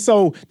 And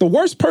so the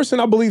worst person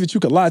I believe that you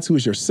could lie to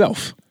is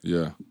yourself.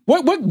 Yeah.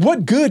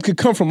 What good could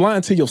come from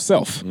lying to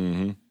yourself?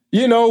 Mm-hmm.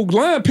 You know,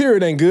 lying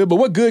period ain't good, but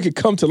what good could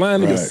come to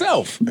lying to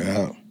yourself?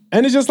 Yeah.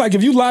 And it's just like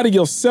if you lie to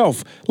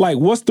yourself, like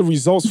what's the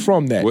results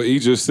from that? Well, he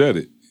just said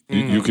it.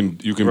 You can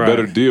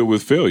better deal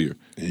with failure.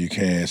 You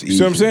can. It's easy. You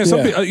see what I'm saying?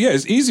 Some people,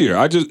 it's easier.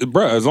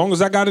 As long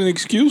as I got an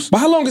excuse. But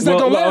how long is that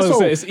going to last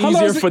for? It's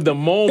easier for the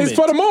moment. It's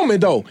for the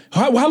moment, though.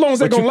 How long is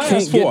that going to last for?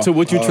 You can't get to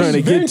what you're trying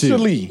to get to.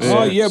 Eventually.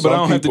 Oh, yeah, but I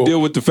don't have to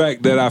deal with the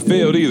fact that I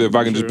failed either if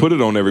I can just put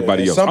it on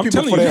everybody else. Some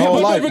people for their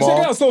whole life,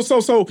 So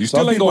you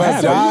still ain't going to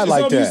have that.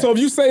 Like that. So if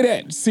you say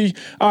that, see,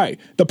 all right,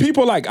 the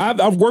people like,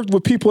 I've worked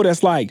with people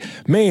that's like,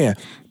 man,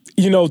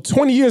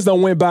 20 years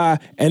done went by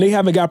and they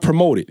haven't got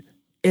promoted.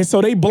 And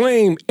so they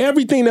blame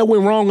everything that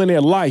went wrong in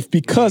their life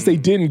because they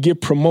didn't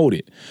get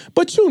promoted.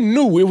 But you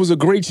knew it was a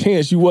great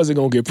chance you wasn't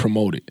going to get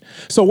promoted.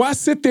 So why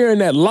sit there in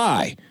that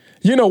lie?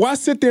 Why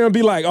sit there and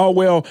be like, oh,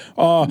 well,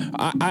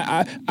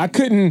 I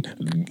couldn't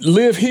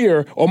live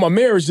here or my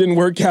marriage didn't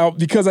work out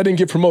because I didn't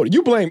get promoted.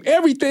 You blame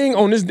everything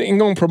on this dang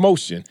on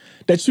promotion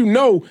that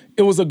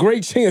it was a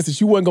great chance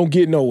that you wasn't going to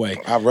get no way.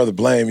 I'd rather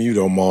blame you,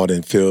 though, more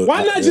than feel.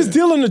 Why not just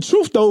dealing the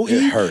truth, though?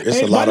 It hurt.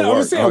 It's a lot of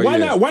work. Why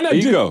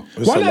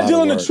not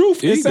dealing the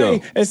truth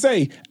and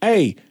say,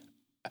 hey,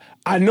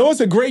 I know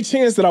it's a great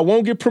chance that I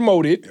won't get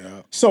promoted,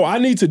 so I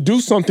need to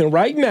do something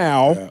right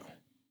now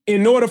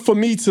in order for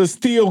me to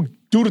still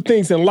do the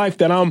things in life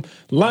that I'm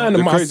lying to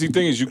myself. The crazy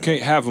thing is you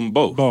can't have them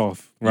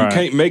both. Right. You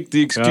can't make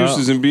the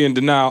excuses and be in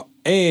denial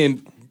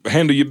and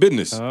handle your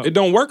business. It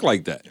don't work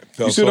like that.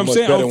 You see what I'm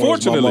saying?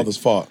 Unfortunately. My mother's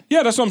fault.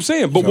 Yeah, that's what I'm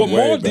saying. But what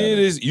Maul did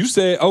is you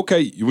said,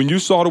 okay, when you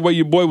saw the way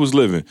your boy was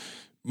living,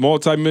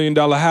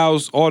 multi-million-dollar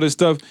house, all this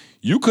stuff,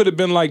 you could have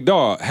been like,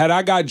 dog, had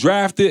I got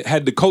drafted,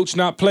 had the coach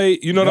not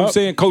played, you know what I'm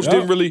saying? Coach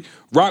didn't really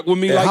rock with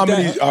me like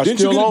that.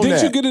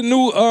 Didn't you get a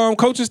new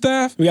coaching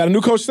staff? We got a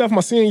new coaching staff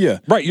my senior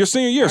year. Right, your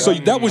senior year. So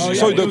that was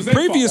the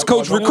previous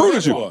coach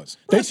recruited you.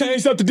 They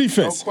changed up the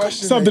defense.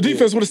 So if the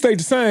defense would have stayed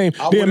the same,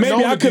 then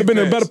maybe I could have been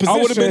in a better position.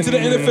 I would have been to the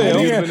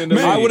NFL.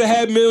 I would have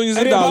had millions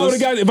of dollars.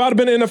 If I'd have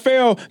been in the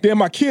NFL, then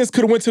my kids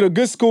could have went to the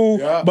good school,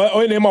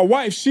 but then my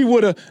wife, she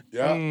would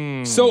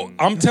have. So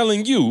I'm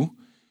telling you,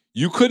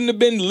 you couldn't have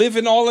been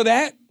living all of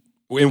that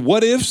in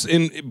what ifs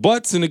and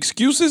buts and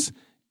excuses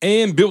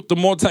and built the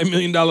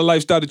multi-million-dollar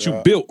lifestyle that you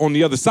built on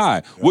the other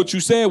side. What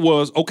you said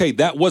was, okay,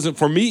 that wasn't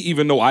for me,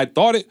 even though I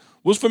thought it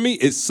was for me.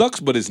 It sucks,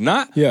 but it's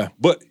not. Yeah.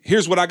 But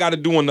here's what I got to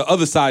do on the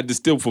other side to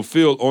still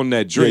fulfill on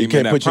that dream. Yeah, you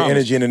can't put your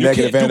energy in the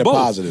negative and the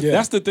positive.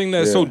 That's the thing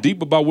that's so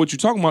deep about what you're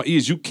talking about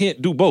is you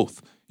can't do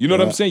both. You know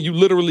what I'm saying? You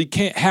literally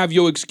can't have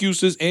your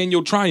excuses and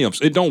your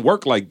triumphs. It don't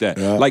work like that.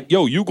 Like,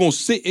 you gonna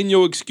sit in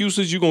your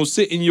excuses, you gonna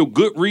sit in your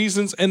good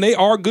reasons, and they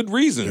are good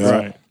reasons.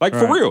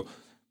 For real.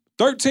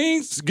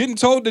 13's getting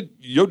told that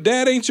your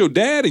dad ain't your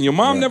dad and your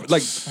mom never,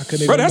 like,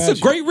 bro, that's a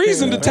great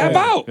reason to tap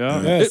out.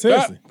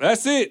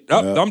 That's it.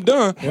 I'm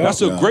done.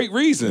 That's a great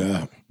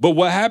reason. But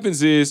what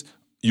happens is,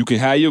 you can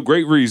have your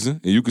great reason,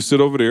 and you can sit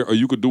over there, or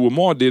you could do what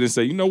Maul did and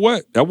say, you know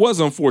what? That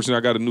was unfortunate. I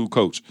got a new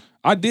coach.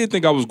 I did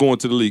think I was going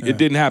to the league. It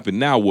didn't happen.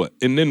 Now what?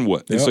 And then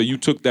what? And so you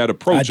took that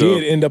approach. I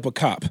did end up a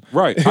cop.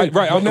 Right.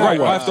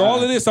 After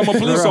all of this, I'm a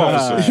police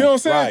officer. You know what I'm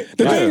saying?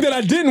 The thing that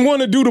I didn't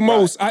want to do the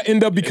most, I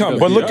end up becoming.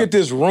 But look at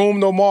this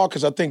room, though, Maul,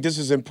 because I think this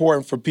is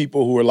important for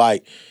people who are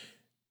like,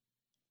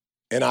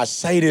 and I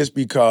say this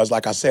because,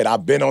 like I said,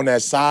 I've been on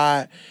that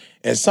side,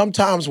 and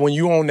sometimes when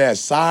you on that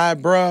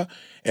side, bruh,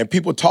 and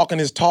people talking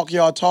this talk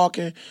y'all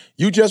talking,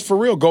 you just for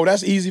real go,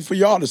 that's easy for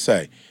y'all to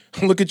say.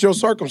 Look at your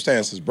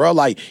circumstances, bro.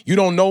 Like, you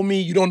don't know me.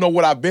 You don't know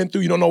what I've been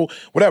through. You don't know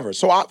whatever.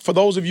 So for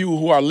those of you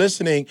who are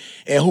listening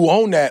and who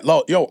own that,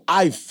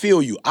 I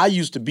feel you. I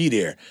used to be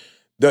there.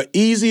 The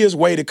easiest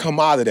way to come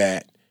out of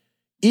that,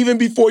 even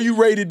before you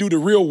ready to do the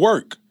real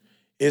work,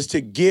 is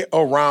to get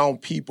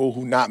around people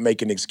who not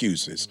making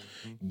excuses.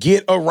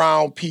 Get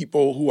around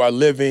people who are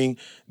living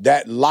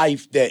that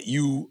life that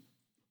you,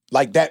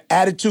 like that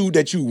attitude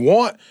that you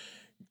want.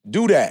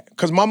 Do that.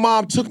 Because my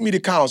mom took me to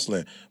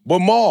counseling. But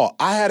Maul,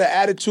 I had an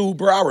attitude,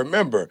 bro, I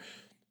remember.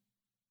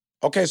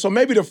 Okay, so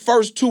maybe the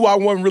first two I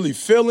wasn't really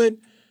feeling,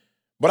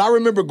 but I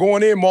remember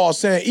going in, Maul,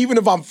 saying, even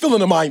if I'm feeling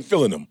them, I ain't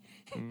feeling them.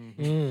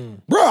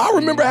 Bro, I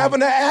remember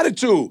having that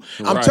attitude.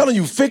 I'm telling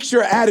you, fix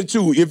your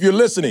attitude if you're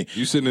listening.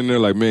 You sitting in there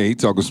like, man, he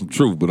talking some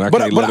truth, but I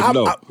can't let him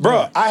know.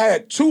 Bro, I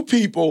had two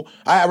people.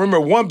 I remember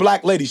one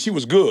black lady, she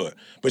was good,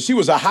 but she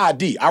was a high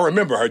D. I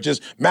remember her,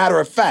 just matter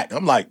of fact.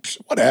 I'm like,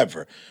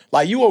 whatever.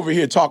 Like, you over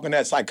here talking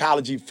that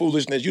psychology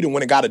foolishness. You didn't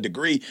went and got a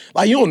degree.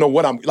 Like, you don't know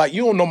what I'm, like,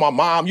 you don't know my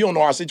mom. You don't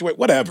know our situation,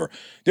 whatever.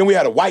 Then we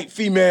had a white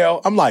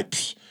female. I'm like,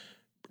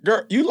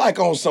 girl, you like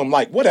on some,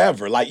 like,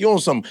 whatever. Like, you on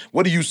some,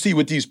 what do you see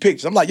with these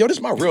pictures? I'm like, yo, this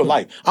is my real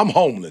life. I'm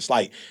homeless.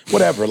 Like,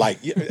 whatever. Like,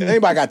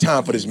 anybody got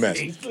time for this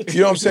mess? You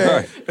know what I'm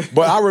saying?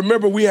 But I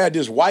remember we had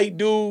this white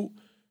dude,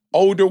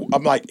 older.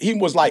 I'm like, he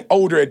was like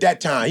older at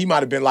that time. He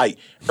might have been like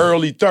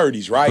early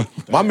 30s, right?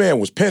 My man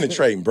was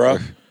penetrating, bro.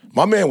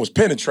 My man was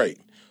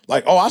penetrating.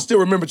 Like, I still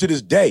remember to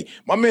this day.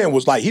 My man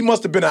was like, he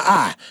must have been an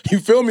eye. You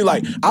feel me?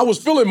 Like, I was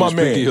feeling my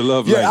man. Your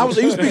love language.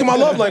 He was speaking my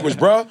love language,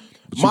 bro.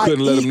 But you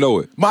couldn't let him know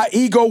it. My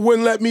ego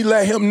wouldn't let me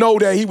let him know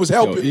that he was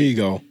helping.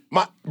 Ego.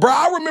 Bro,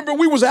 I remember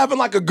we was having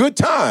like a good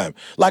time.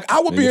 Like I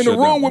would be in the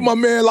room with my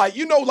man, like,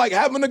 you know, like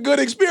having a good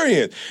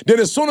experience. Then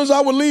as soon as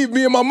I would leave,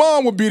 me and my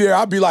mom would be there.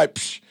 I'd be like,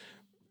 psh,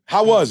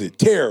 how was it?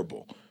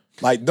 Terrible.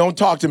 Like, don't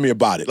talk to me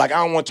about it. Like,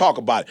 I don't want to talk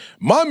about it.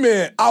 My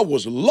man, I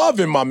was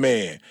loving my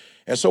man.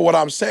 And so what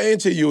I'm saying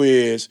to you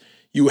is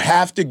you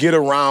have to get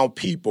around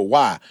people.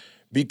 Why?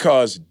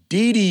 Because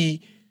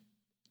Didi,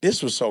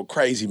 this was so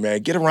crazy,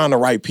 man. Get around the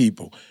right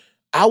people.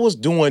 I was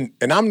doing,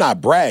 and I'm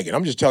not bragging,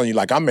 I'm just telling you,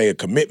 like, I made a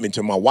commitment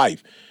to my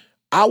wife.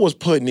 I was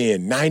putting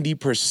in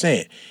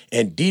 90%,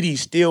 and Didi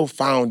still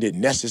found it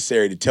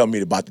necessary to tell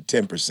me about the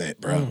 10%,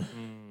 bro. Mm-hmm.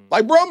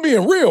 Like, bro, I'm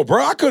being real,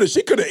 bro.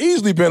 She could have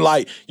easily been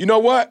like, you know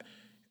what?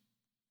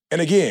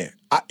 And again,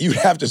 you'd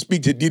have to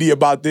speak to Didi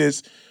about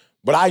this,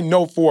 but I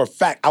know for a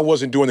fact I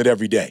wasn't doing it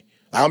every day.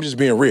 Like, I'm just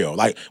being real.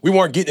 Like, we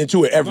weren't getting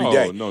into it every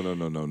day. No.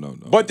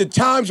 But the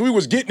times we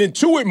was getting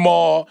into it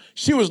more,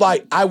 she was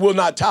like, I will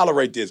not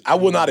tolerate this. I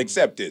will not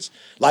accept this.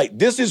 Like,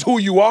 this is who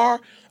you are.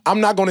 I'm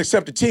not going to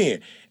accept a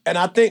 10. And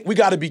I think we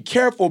got to be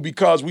careful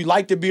because we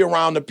like to be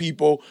around the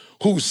people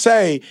who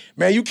say,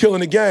 man, you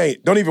killing the game.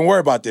 Don't even worry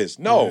about this.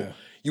 No.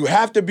 You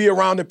have to be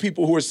around the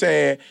people who are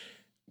saying,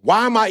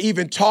 why am I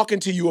even talking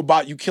to you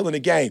about you killing the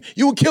game?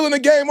 You were killing the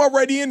game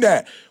already in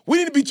that. We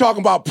need to be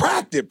talking about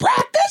practice.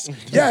 Practice?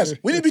 Yes,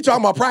 we need to be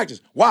talking about practice.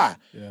 Why?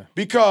 Yeah.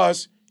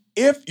 Because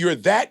if you're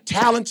that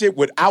talented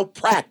without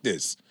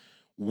practice,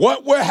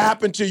 what will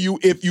happen to you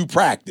if you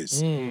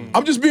practice?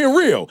 I'm just being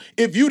real.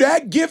 If you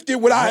that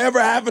gifted without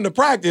ever having to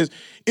practice,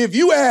 if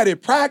you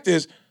added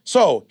practice,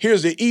 so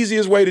here's the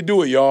easiest way to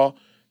do it, y'all.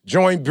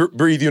 Join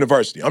Breathe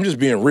University. I'm just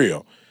being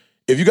real.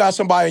 If you got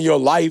somebody in your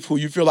life who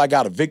you feel like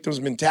got a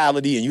victim's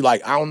mentality and you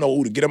like, I don't know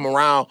who to get them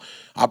around,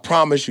 I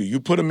promise you,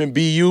 you put them in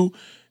BU,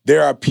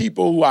 there are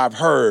people who I've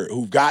heard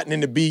who've gotten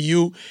into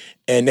BU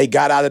and they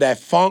got out of that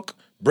funk,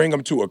 bring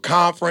them to a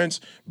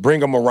conference,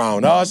 bring them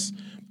around us.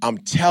 I'm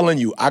telling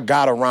you, I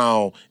got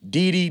around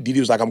Didi.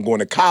 Didi was like, I'm going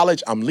to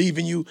college. I'm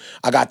leaving you.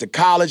 I got to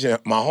college, and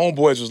my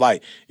homeboys was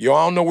like, yo,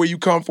 I don't know where you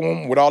come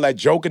from with all that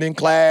joking in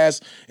class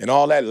and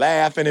all that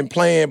laughing and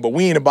playing, but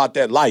we ain't about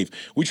that life.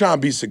 We trying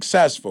to be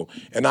successful.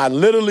 And I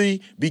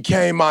literally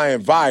became my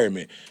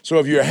environment. So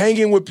if you're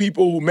hanging with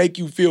people who make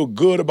you feel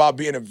good about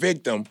being a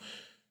victim,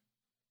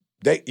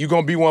 you're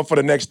going to be one for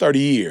the next 30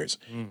 years.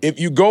 If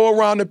you go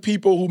around the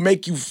people who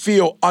make you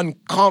feel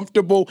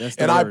uncomfortable,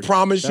 and I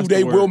promise you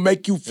they will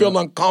make you feel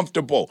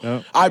uncomfortable.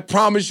 I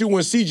promise you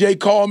when CJ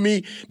called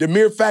me, the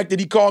mere fact that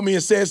he called me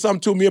and said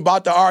something to me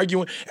about the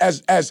arguing,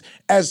 as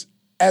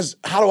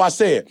how do I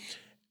say it?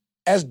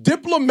 As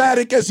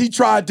diplomatic as he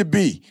tried to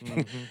be.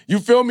 You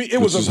feel me? It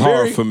was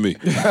hard for me.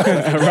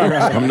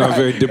 I'm not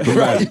very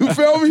diplomatic. You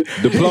feel me?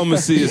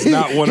 Diplomacy is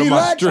not one of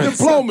my strengths. He lacks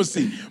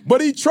diplomacy,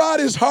 but he tried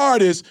his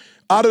hardest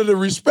out of the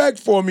respect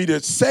for me to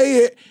say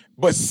it,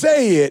 but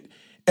say it,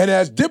 and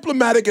as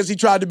diplomatic as he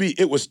tried to be,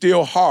 it was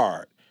still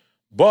hard.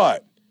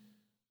 But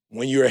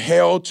when you're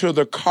held to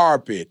the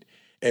carpet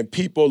and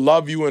people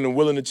love you and are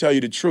willing to tell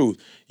you the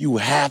truth, you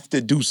have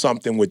to do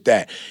something with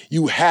that.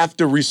 You have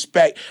to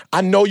respect. I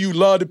know you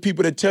love the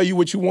people that tell you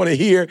what you want to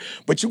hear,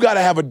 but you got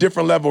to have a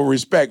different level of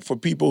respect for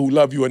people who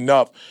love you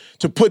enough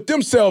to put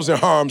themselves in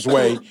harm's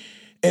way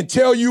and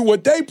tell you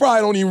what they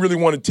probably don't even really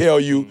want to tell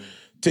you.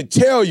 To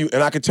tell you,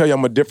 and I can tell you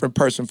I'm a different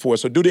person for it.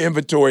 So do the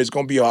inventory. It's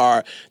going to be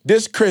hard.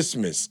 This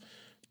Christmas,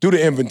 do the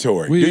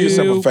inventory. Do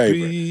yourself a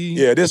favor.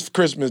 Yeah, this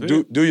Christmas,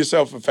 do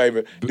yourself a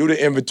favor. Do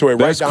the inventory.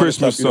 Best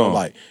Christmas song.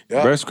 Like.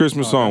 Yep. Best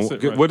Christmas song.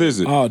 What is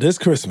it? Oh, this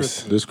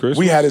Christmas. This Christmas?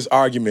 We had this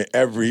argument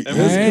every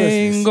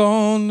Hang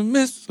on the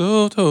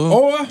mistletoe.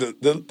 Or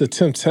the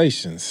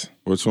Temptations.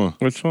 Which one?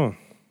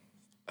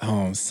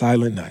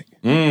 Silent Night.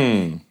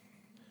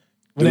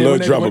 The little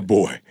drummer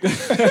boy.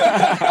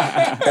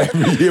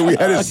 Every year we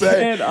had to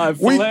say,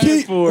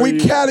 we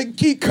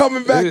keep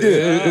coming back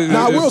there.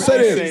 Now I will say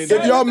this: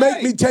 if y'all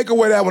make me take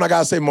away that one, I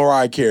gotta say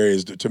Mariah Carey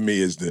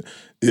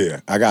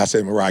I gotta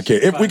say Mariah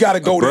Carey. If we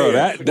gotta go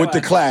with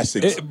the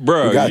classics,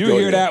 you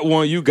hear that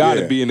one, you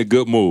gotta be in a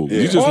good mood.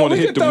 You just want to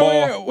hit the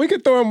ball. We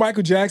could throw in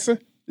Michael Jackson.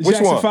 Which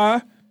Jackson one?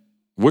 5.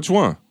 Which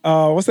one?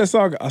 What's that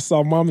song? I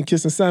saw Mama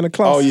kissing Santa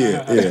Claus. Oh,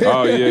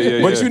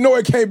 yeah. But you know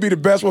it can't be the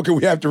best one because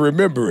we have to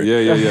remember it.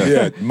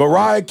 Yeah.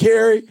 Mariah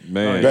Carey,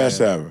 man, best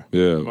ever.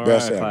 Yeah.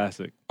 Best ever.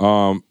 Classic.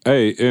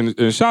 Hey,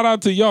 and shout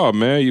out to y'all,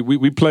 man.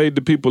 We played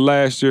the people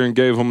last year and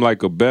gave them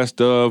like a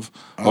best of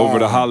over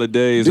the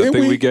holidays. I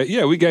think we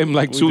gave them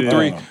like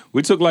 2-3.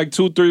 We took like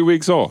 2-3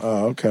 weeks off.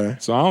 Oh, okay.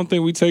 So I don't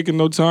think we taking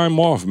no time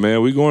off,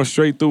 man. We going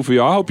straight through for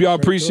y'all. I hope y'all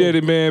appreciate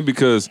it, man,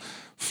 because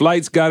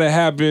Flights got to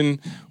happen.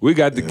 We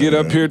got to get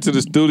up here to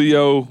the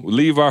studio,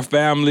 leave our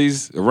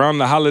families around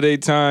the holiday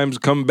times,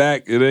 come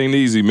back. It ain't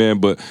easy, man,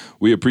 but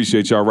we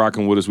appreciate y'all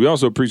rocking with us. We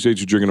also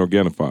appreciate you drinking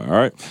Organifi, all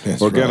right?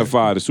 That's Organifi,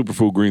 right. The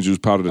superfood green juice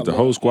powder that the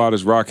whole squad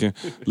is rocking.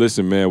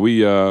 Listen, man,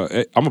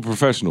 I'm a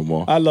professional,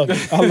 Mo. I love it.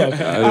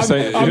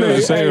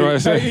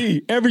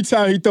 Every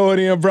time he throw it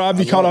in, bro, I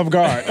be caught off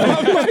guard.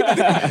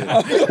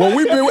 Well,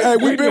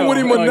 we've been with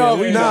him enough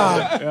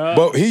now,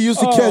 but he used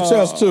to catch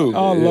us too.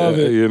 I love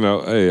it. You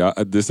know,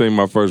 this ain't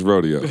my first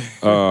rodeo.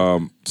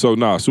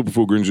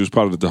 Superfood green juice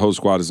powder that the whole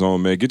squad is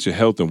on, man. Get your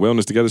health and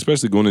wellness together,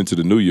 especially going into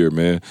the new year,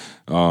 man.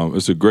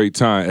 It's a great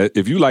time.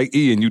 If you like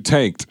E and you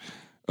tanked,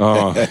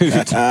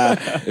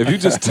 if you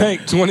just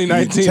tanked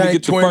 2019 to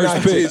get your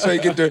first pick, so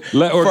you get the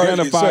let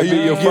Organifi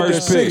be your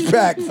first pick.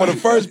 Six-pack for the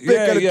first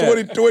pick of the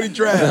 2020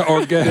 draft.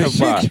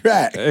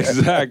 Organifi.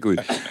 Exactly.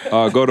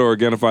 Go to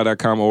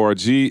Organifi.com,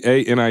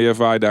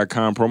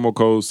 ORGANIFI.com, promo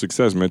code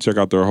SUCCESS, man. Check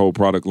out their whole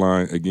product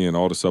line. Again,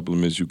 all the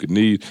supplements you could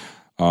need.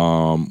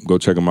 Go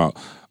check them out.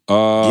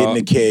 Getting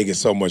the keg is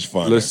so much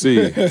fun. Let's see.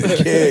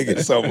 The keg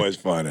is so much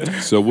fun.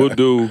 So we'll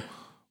do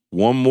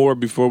one more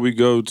before we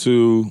go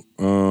to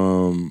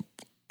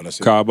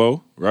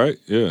Cabo, right?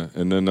 Yeah,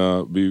 and then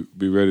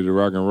be ready to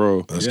rock and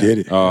roll. Let's get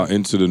it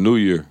into the new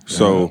year.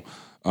 So,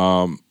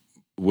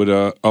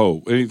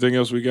 anything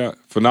else we got?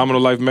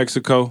 Phenomenal Life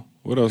Mexico.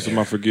 What else am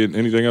I forgetting?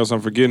 Anything else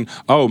I'm forgetting?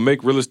 Oh,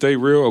 Make Real Estate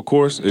Real, of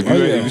course. If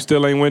you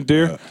still ain't went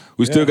there,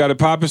 we still got it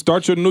popping.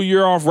 Start your new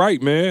year off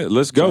right, man.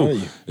 Let's go.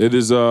 It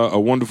is a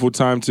wonderful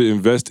time to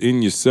invest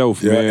in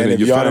yourself, man, and if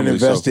your y'all family.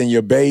 didn't invest in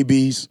your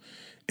babies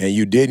and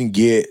you didn't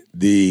get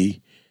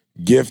the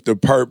Gift of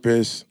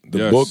Purpose,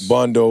 the book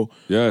bundle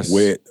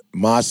with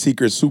My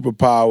Secret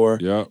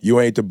Superpower, You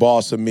Ain't the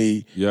Boss of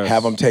Me,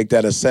 have them take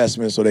that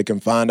assessment so they can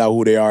find out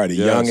who they are at a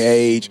young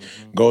age,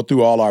 go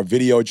through all our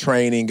video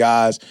training,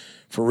 guys.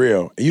 For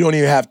real. You don't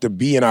even have to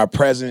be in our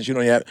presence. You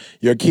don't have,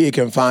 your kid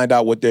can find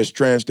out what their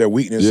strengths, their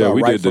weaknesses are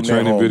right from their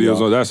home. Yeah, we did the training videos.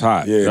 Y'all. That's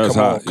hot. Yeah, that's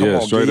hot. Come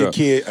on. Straight up.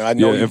 Kid, I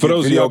know and for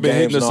those of y'all been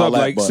hitting us up,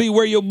 like, see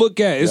where your book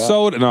at. It's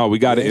sold. No, we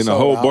got it in a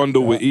whole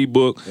bundle with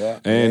ebook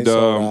and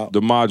the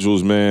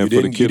modules, man,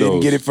 for the kiddos. You didn't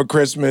get it for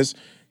Christmas.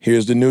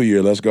 Here's the new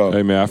year. Let's go.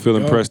 Hey, man, I feel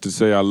impressed to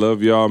say I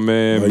love y'all,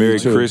 man. Merry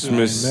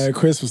Christmas. Merry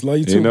Christmas. Love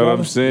you too, You know brother. what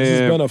I'm saying? This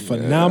has been a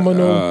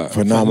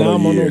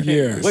phenomenal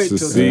year. It's the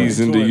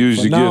season to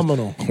use your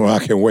gift. Well, I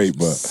can wait,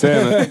 but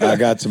Santa. I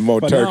got some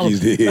more turkeys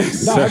to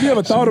hit. Now, have you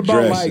ever thought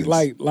about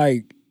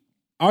like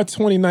our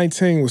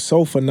 2019 was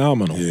so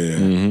phenomenal? Yeah.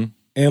 Mm-hmm.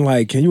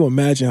 And can you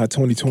imagine how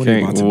 2020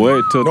 Can't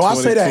wait till 2020, I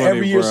say that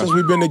every year since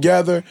we've been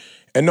together.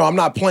 And no, I'm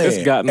not playing.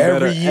 It's gotten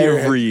better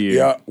every year.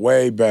 Yeah,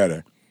 way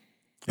better.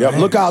 Yep,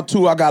 look out,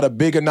 too. I got a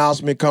big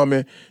announcement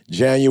coming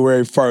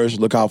January 1st.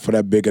 Look out for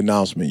that big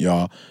announcement,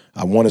 y'all.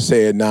 I want to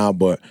say it now,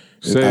 but...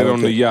 Say it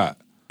on the yacht.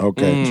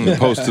 Okay.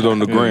 Post it on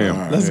the gram.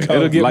 Right. Let's go.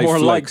 It'll get more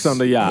likes on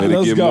the yacht.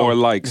 It'll get more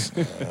likes.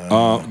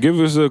 Give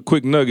us a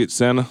quick nugget,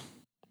 Santa.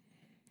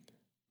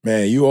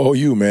 Man, you owe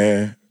you,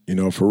 man. You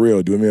know, for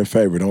real, do me a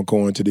favor. Don't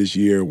go into this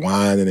year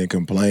whining and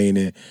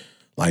complaining.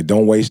 Like,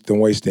 don't waste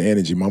the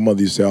energy. My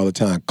mother used to say all the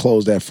time,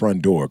 close that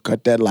front door.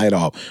 Cut that light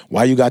off.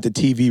 Why you got the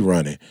TV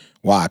running?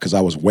 Why? Because I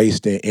was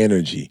wasting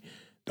energy.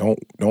 Don't.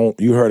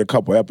 You heard a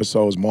couple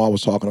episodes, Ma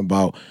was talking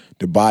about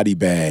the body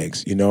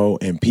bags, you know,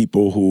 and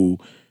people who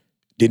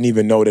didn't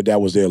even know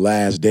that was their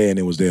last day and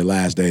it was their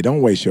last day.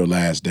 Don't waste your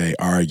last day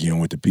arguing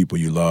with the people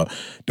you love.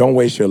 Don't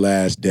waste your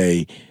last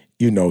day,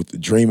 you know,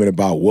 dreaming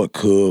about what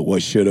could,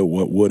 what shoulda,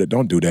 what woulda.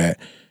 Don't do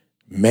that.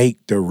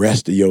 Make the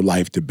rest of your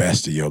life the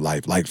best of your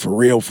life. Like, for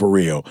real, for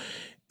real.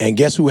 And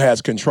guess who has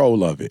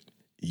control of it?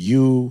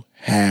 You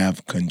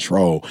have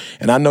control.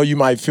 And I know you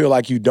might feel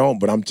like you don't,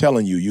 but I'm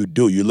telling you, you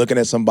do. You're looking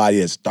at somebody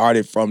that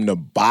started from the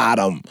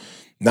bottom.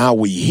 Now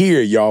we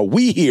here, y'all.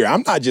 We here.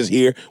 I'm not just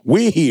here.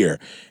 We're here.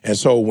 And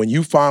so when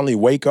you finally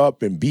wake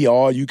up and be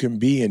all you can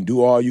be and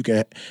do all you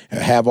can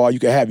have, all you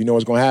can have, you know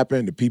what's going to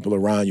happen? The people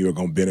around you are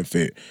going to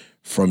benefit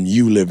from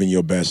you living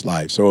your best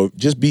life. So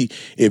just be,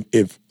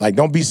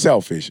 don't be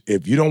selfish.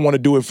 If you don't want to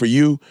do it for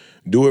you,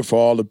 do it for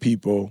all the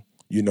people,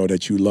 you know,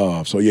 that you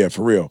love. So yeah,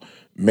 for real,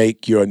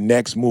 make your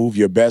next move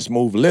your best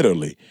move,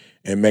 literally,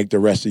 and make the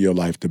rest of your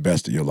life the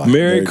best of your life.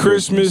 Merry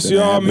Christmas,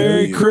 y'all.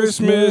 Merry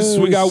Christmas.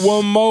 We got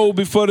one more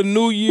before the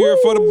new year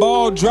for the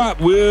ball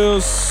drop. We'll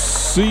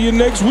see you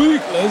next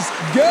week. Let's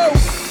go.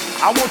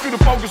 I want you to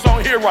focus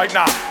on here right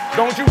now.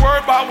 Don't you worry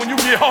about when you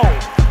get home.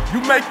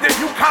 You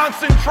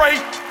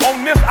concentrate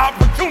on this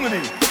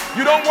opportunity.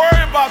 You don't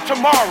worry about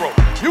tomorrow.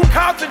 You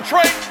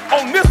concentrate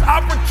on this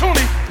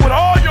opportunity with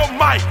all your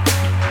might,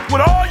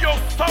 with all your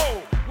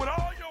soul.